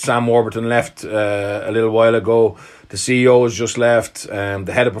Warburton left a little while ago. The CEO has just left.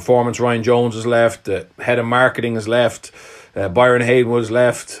 The head of performance, Ryan Jones, has left. The head of marketing has left. Byron Hayden was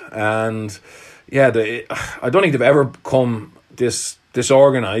left, and I don't think they've ever become this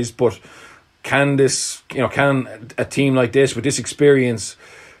disorganized, but can a team like this with this experience,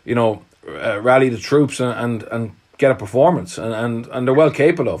 rally the troops and get a performance, and they're well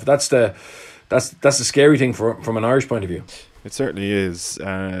capable of. That's the scary thing from an Irish point of view. It certainly is.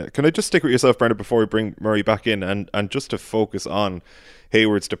 Can I just stick with yourself, Bernard, before we bring Murray back in, and just to focus on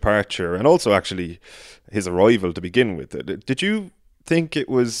Hayward's departure and also actually his arrival to begin with? Did you think it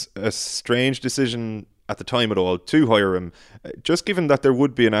was a strange decision at the time at all to hire him, just given that there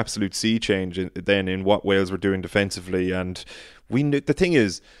would be an absolute sea change in what Wales were doing defensively? And we knew, the thing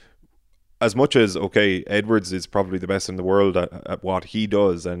is, as much as, okay, Edwards is probably the best in the world at what he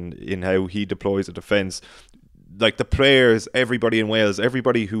does and in how he deploys a defence, like the players, everybody in Wales,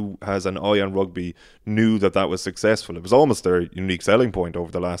 everybody who has an eye on rugby knew that was successful. It was almost their unique selling point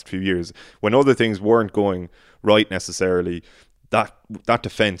over the last few years. When other things weren't going right necessarily, that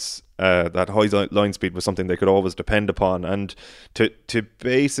defence, that high line speed was something they could always depend upon. And to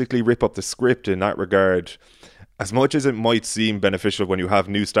basically rip up the script in that regard, as much as it might seem beneficial when you have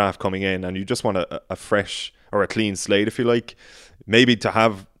new staff coming in and you just want a fresh or a clean slate, if you like, maybe to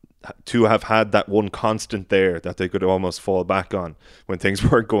have had that one constant there that they could almost fall back on when things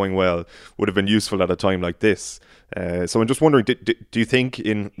weren't going well would have been useful at a time like this. So I'm just wondering, do you think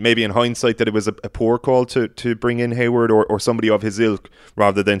in hindsight that it was a poor call to bring in Hayward or somebody of his ilk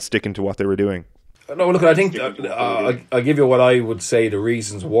rather than sticking to what they were doing? No, look, I think I'll give you what I would say the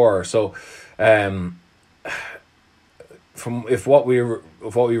reasons were. So if what we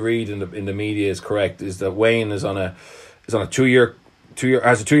read in the media is correct, is that Wayne is on a 2-year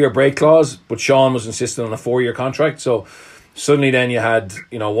has a 2-year break clause, but Sean was insisting on a 4-year contract. So suddenly then you had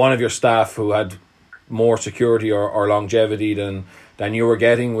one of your staff who had more security or longevity than you were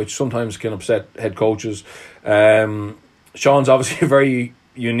getting, which sometimes can upset head coaches. Sean's obviously a very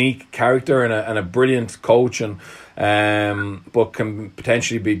unique character and a brilliant coach, and but can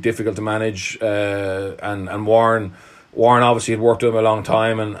potentially be difficult to manage. And Warren obviously had worked with him a long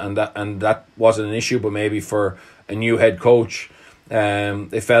time, and that wasn't an issue. But maybe for a new head coach,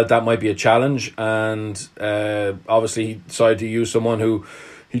 they felt that might be a challenge, and obviously he decided to use someone who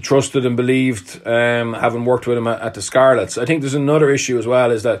he trusted and believed, having worked with him at the Scarlets. I think there's another issue as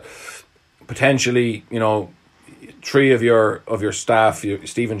well, is that potentially 3 of your staff,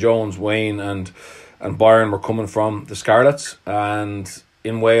 Stephen Jones, Wayne and Byron, were coming from the Scarlets, and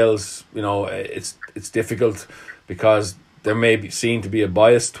in Wales, it's difficult because there may be seen to be a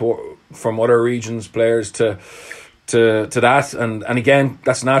bias from other regions players to that, and again,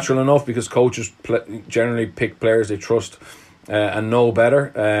 that's natural enough because coaches generally pick players they trust and know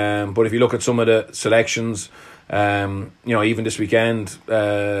better. But if you look at some of the selections, even this weekend,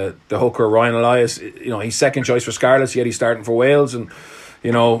 the hooker Ryan Elias, he's second choice for Scarlets, yet he's starting for Wales, and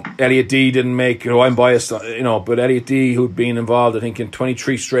Elliot D didn't make. I'm biased, but Elliot D, who'd been involved, I think, in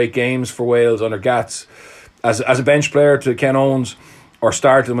 23 straight games for Wales under Gats as a bench player to Ken Owens, or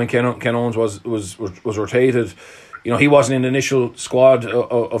started when Ken Owens was rotated. He wasn't in the initial squad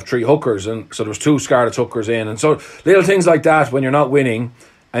of 3 hookers, and so there was 2 Scarlets hookers in, and so little things like that when you're not winning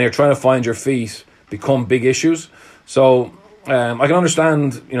and you're trying to find your feet become big issues. So I can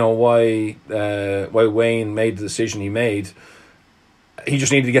understand, why Wayne made the decision he made. He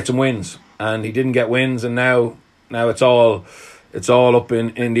just needed to get some wins, and he didn't get wins, and now it's all it's all up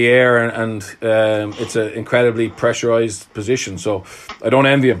in the air, and it's an incredibly pressurised position. So I don't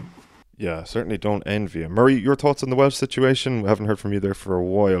envy him. Yeah, certainly don't envy him. Murray, your thoughts on the Welsh situation? We haven't heard from you there for a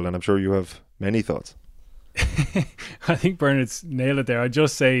while, and I'm sure you have many thoughts. I think Bernard's nailed it there. I'd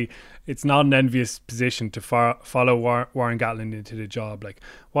just say it's not an envious position to follow Warren Gatland into the job. Like,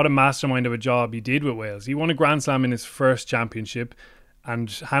 what a mastermind of a job he did with Wales. He won a Grand Slam in his first championship, and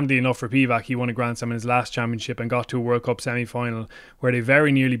handy enough for Pivac, he won a Grand Slam in his last championship and got to a World Cup semi-final where they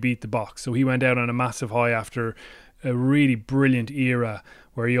very nearly beat the Box. So he went out on a massive high after a really brilliant era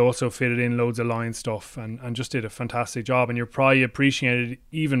where he also fitted in loads of line stuff and just did a fantastic job. And you're probably appreciated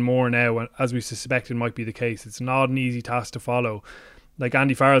even more now, as we suspected might be the case. It's not an easy task to follow. Like,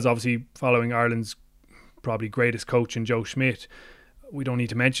 Andy Farrell's obviously following Ireland's probably greatest coach in Joe Schmidt. We don't need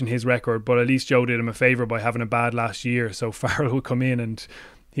to mention his record, but at least Joe did him a favour by having a bad last year. So Farrell would come in and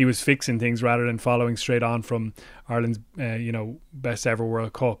he was fixing things rather than following straight on from Ireland's best ever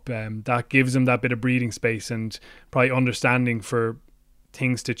World Cup. That gives him that bit of breathing space and probably understanding for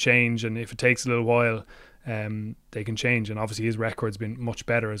things to change, and if it takes a little while, they can change. And obviously his record's been much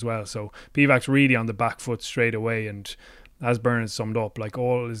better as well. So Pivac's really on the back foot straight away, and as Bernard summed up, like,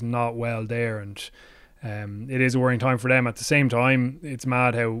 all is not well there, and it is a worrying time for them. At the same time, it's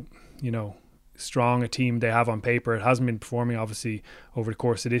mad how strong a team they have on paper. It hasn't been performing obviously over the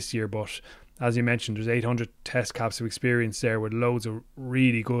course of this year, but as you mentioned, there's 800 test caps of experience there with loads of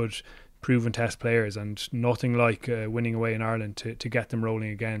really good proven test players, and nothing like winning away in Ireland to get them rolling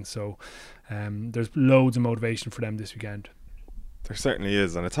again. So there's loads of motivation for them this weekend. There certainly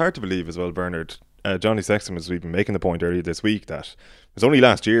is, and it's hard to believe as well, Bernard. Johnny Sexton was even making the point earlier this week that it was only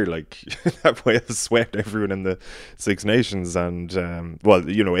last year, like, that Wales swept everyone in the Six Nations, and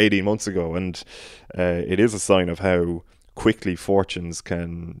 18 months ago, and it is a sign of how quickly fortunes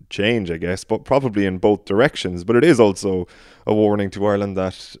can change, I guess, but probably in both directions. But it is also a warning to Ireland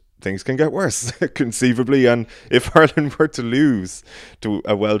that things can get worse, conceivably, and if Ireland were to lose to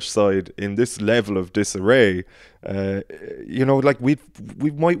a Welsh side in this level of disarray, we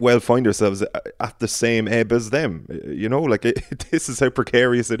might well find ourselves at the same ebb as them. This is how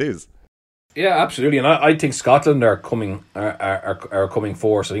precarious it is. Yeah, absolutely, and I think Scotland are coming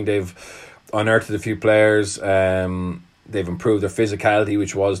force. I think they've unearthed a few players. They've improved their physicality,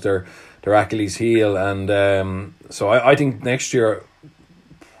 which was their Achilles heel, and so I think next year.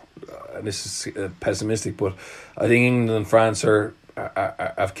 This is pessimistic, but I think England and France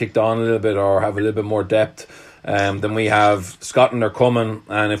have kicked on a little bit, or have a little bit more depth than we have. Scotland are coming,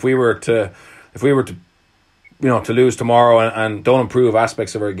 and if we were to to lose tomorrow and don't improve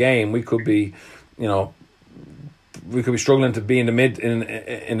aspects of our game, we could be struggling to be in the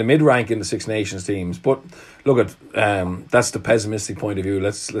mid rank in the Six Nations teams. But look at that's the pessimistic point of view.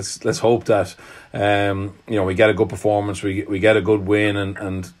 Let's hope that we get a good performance, we get a good win,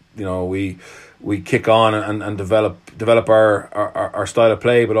 and we kick on and develop our style of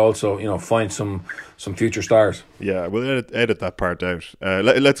play, but also find some future stars. Yeah, we'll edit that part out.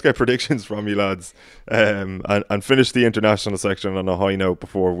 Let's get predictions from you lads, and finish the international section on a high note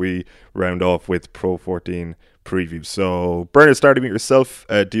before we round off with Pro 14 preview. So Bernard, starting with yourself,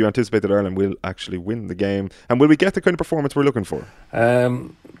 do you anticipate that Ireland will actually win the game, and will we get the kind of performance we're looking for?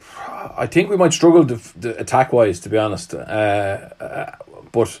 I think we might struggle attack wise, to be honest,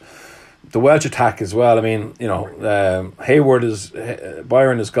 but the Welsh attack as well. I mean,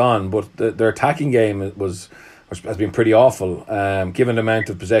 Byron is gone, but their attacking game has been pretty awful, given the amount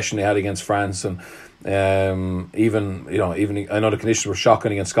of possession they had against France, and even I know the conditions were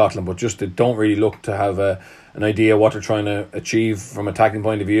shocking against Scotland, but just they don't really look to have an idea what they're trying to achieve from an attacking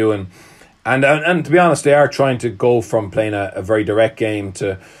point of view, and to be honest, they are trying to go from playing a very direct game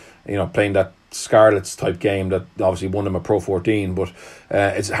to playing that Scarlets type game that obviously won them a Pro 14, but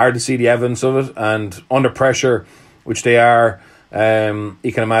it's hard to see the evidence of it, and under pressure, which they are,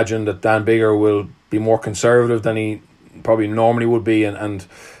 you can imagine that Dan Biggar will be more conservative than he probably normally would be, and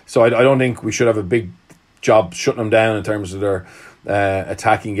so I don't think we should have a big job shutting them down in terms of their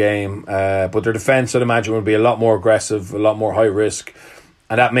attacking game, but their defence, I'd imagine, will be a lot more aggressive, a lot more high risk,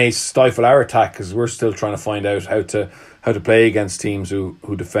 and that may stifle our attack, because we're still trying to find out how to play against teams who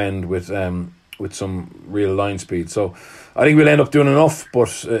defend with some real line speed. So I think we'll end up doing enough,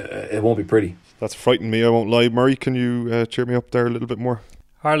 but it won't be pretty. That's frightened me, I won't lie. Murray, can you cheer me up there a little bit more?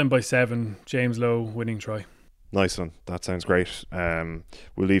 Ireland by 7, James Lowe winning try. Nice one, that sounds great.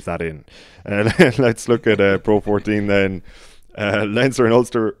 We'll leave that in. Let's look at Pro 14 then. Leinster and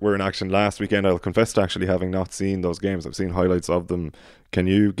Ulster were in action last weekend. I'll confess to actually having not seen those games. I've seen highlights of them. Can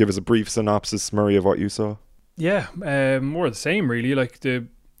you give us a brief synopsis, Murray, of what you saw? Yeah, more of the same really. Like, the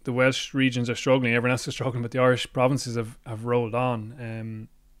the Welsh regions are struggling, everyone else is struggling, but the Irish provinces have rolled on.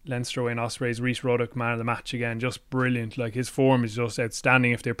 Leinster away in Ospreys, Rhys Ruddock, man of the match again, just brilliant. Like, his form is just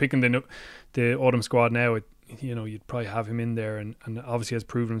outstanding. If they're picking the autumn squad now, you'd probably have him in there, and obviously has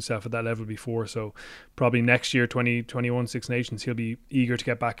proven himself at that level before. So probably next year, 2021 Six Nations, he'll be eager to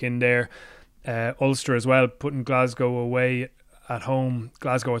get back in there. Ulster as well, putting Glasgow away at home.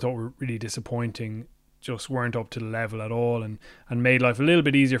 Glasgow I thought were really disappointing, just weren't up to the level at all, and made life a little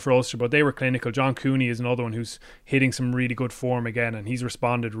bit easier for Ulster, but they were clinical. John Cooney is another one who's hitting some really good form again, and he's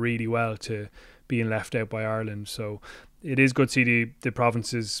responded really well to being left out by Ireland. So it is good to see the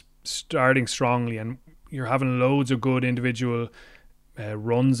provinces starting strongly, and you're having loads of good individual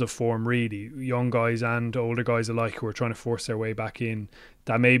runs of form, really, young guys and older guys alike, who are trying to force their way back in.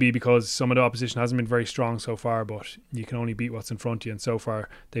 That may be because some of the opposition hasn't been very strong so far, but you can only beat what's in front of you, and so far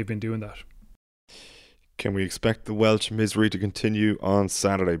they've been doing that. Can we expect the Welsh misery to continue on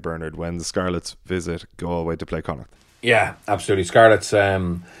Saturday, Bernard, when the Scarlets visit Galway to play Connacht? Yeah, absolutely. Scarlets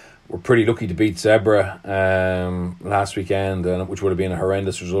were pretty lucky to beat Zebra last weekend, which would have been a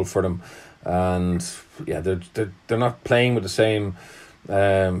horrendous result for them. And yeah, they're not playing with the same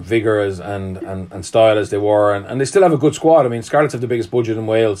vigour and style as they were, and they still have a good squad. I mean, Scarlets have the biggest budget in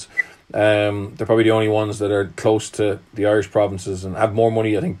Wales. They're probably the only ones that are close to the Irish provinces and have more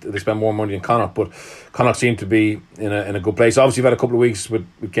money. I think they spend more money than Connacht, but Connacht seem to be in a good place. Obviously, they've had a couple of weeks with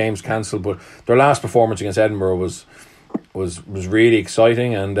games cancelled, but their last performance against Edinburgh was really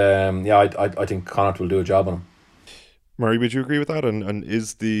exciting, and I think Connacht will do a job on them. Murray, would you agree with that? And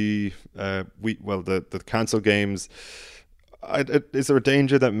is the cancelled games, is there a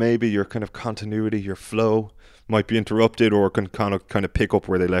danger that maybe your kind of continuity, your flow, might be interrupted, or can kind of pick up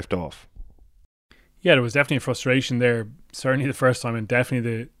where they left off? Yeah, there was definitely a frustration there, certainly the first time and definitely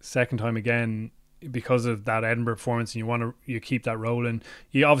the second time again, because of that Edinburgh performance, and you keep that rolling.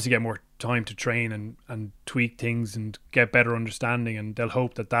 You obviously get more time to train and tweak things and get better understanding, and they'll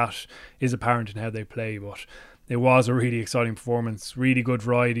hope that is apparent in how they play. But it was a really exciting performance, really good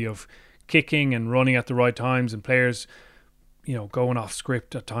variety of kicking and running at the right times, and players going off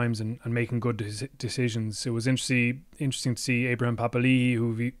script at times and making good decisions. It was interesting to see Abraham Papali'i,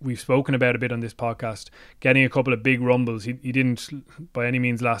 who we've spoken about a bit on this podcast, getting a couple of big rumbles. He didn't by any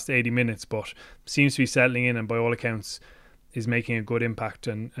means last 80 minutes, but seems to be settling in, and by all accounts is making a good impact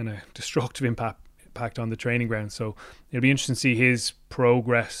and a destructive impact on the training ground. So it'll be interesting to see his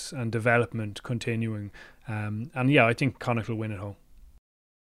progress and development continuing. I think Connacht will win at home.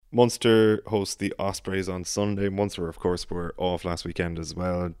 Munster host the Ospreys on Sunday. Munster, of course, were off last weekend as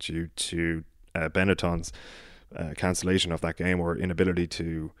well due to Benetton's cancellation of that game, or inability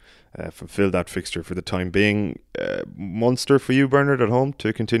to fulfil that fixture for the time being. Munster for you, Bernard, at home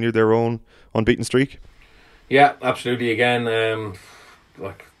to continue their own unbeaten streak? Yeah, absolutely. Again,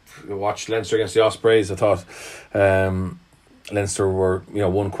 watched Leinster against the Ospreys. I thought Leinster were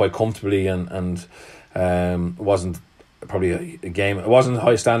won quite comfortably, and wasn't probably a game. It wasn't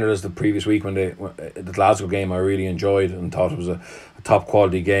high standard as the previous week when the Glasgow game I really enjoyed and thought it was a top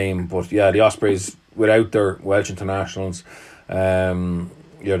quality game. But yeah, the Ospreys, without their Welsh internationals, they're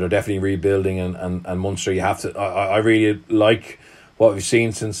definitely rebuilding, and Munster, you have to. I really like what we've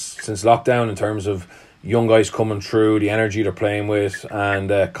seen since lockdown in terms of young guys coming through, the energy they're playing with,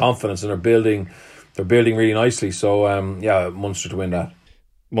 and confidence, and they're building really nicely. So Munster to win that.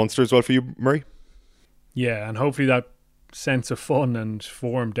 Munster as well for you, Murray? Yeah, and hopefully that sense of fun and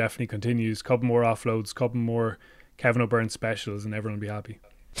form definitely continues. Couple more offloads, couple more Kevin O'Byrne specials, and everyone will be happy.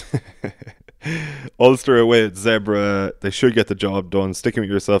 Ulster away at Zebra, they should get the job done. Sticking with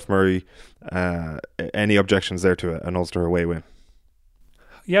yourself, Murray, any objections there to an Ulster away win?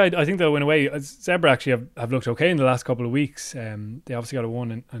 Yeah, I think they'll win away. Zebra actually have looked okay in the last couple of weeks. They obviously got a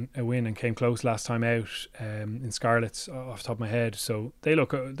win and came close last time out in Scarlets off the top of my head. So they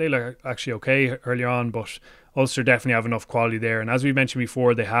look actually okay earlier on, but Ulster definitely have enough quality there. And as we mentioned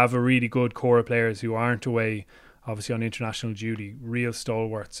before, they have a really good core of players who aren't away, obviously on international duty, real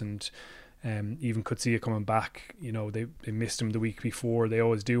stalwarts, and even Coetzee coming back. They missed him the week before. They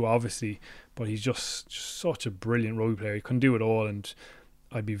always do, obviously, but he's just such a brilliant rugby player. He can do it all, and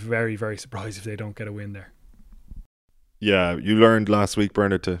I'd be very, very surprised if they don't get a win there. Yeah, you learned last week,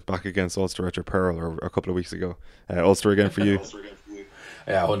 Bernard, to back against Ulster at your peril, or a couple of weeks ago. Ulster again for you.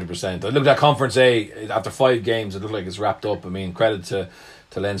 Yeah, 100%. I looked at Conference A after 5 games. It looked like it's wrapped up. I mean, credit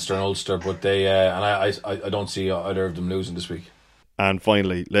to Leinster and Ulster, but they and I don't see either of them losing this week. And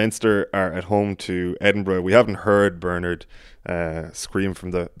finally, Leinster are at home to Edinburgh. We haven't heard Bernard scream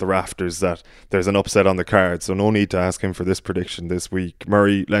from the rafters that there's an upset on the card, so no need to ask him for this prediction this week.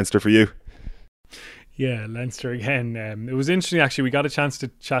 Murray, Leinster for you? Yeah, Leinster again. It was interesting, actually. We got a chance to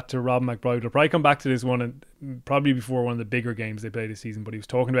chat to Rob McBride. We'll probably come back to this one, probably before one of the bigger games they played this season, but he was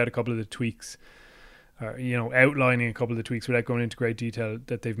talking about a couple of the tweaks, outlining a couple of the tweaks without going into great detail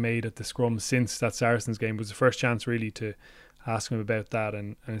that they've made at the scrum since that Saracens game. It was the first chance really to ask him about that,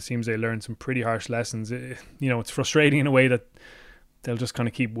 and it seems they learned some pretty harsh lessons. It's frustrating in a way that they'll just kind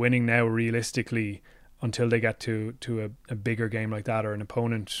of keep winning now realistically until they get to a bigger game like that, or an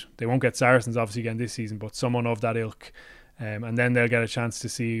opponent. They won't get Saracens obviously again this season, but someone of that ilk, and then they'll get a chance to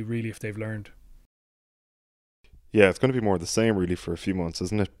see really if they've learned. Yeah, it's going to be more of the same really for a few months,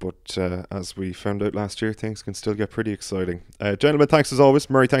 isn't it? But as we found out last year, things can still get pretty exciting. Gentlemen, thanks as always.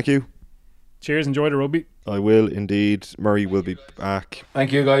 Murray, thank you. Cheers, enjoy the rugby. I will indeed. Murray will be back.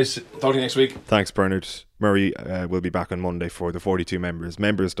 Thank you, guys. Talk to you next week. Thanks, Bernard. Murray will be back on Monday for the 42 members.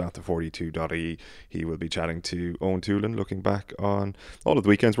 Members.the42.ie. He will be chatting to Owen Toolan, looking back on all of the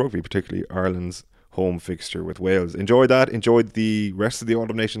weekend's rugby, particularly Ireland's home fixture with Wales. Enjoy that. Enjoy the rest of the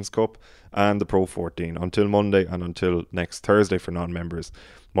Autumn Nations Cup and the Pro 14. Until Monday and until next Thursday for non-members,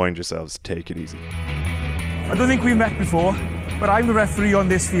 mind yourselves. Take it easy. I don't think we've met before, but I'm the referee on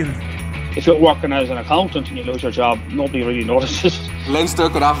this field. If you're working as an accountant and you lose your job, nobody really notices. Leinster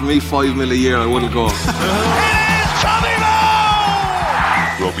could offer me $5 million a year, I wouldn't go. It is Tommy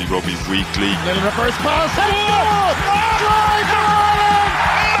Lowe! Rugby Weekly. Little reverse pass. Try for Ireland!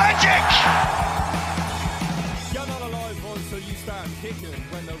 Magic! You're not alive until you start kicking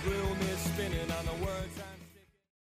when the room is spinning and the words and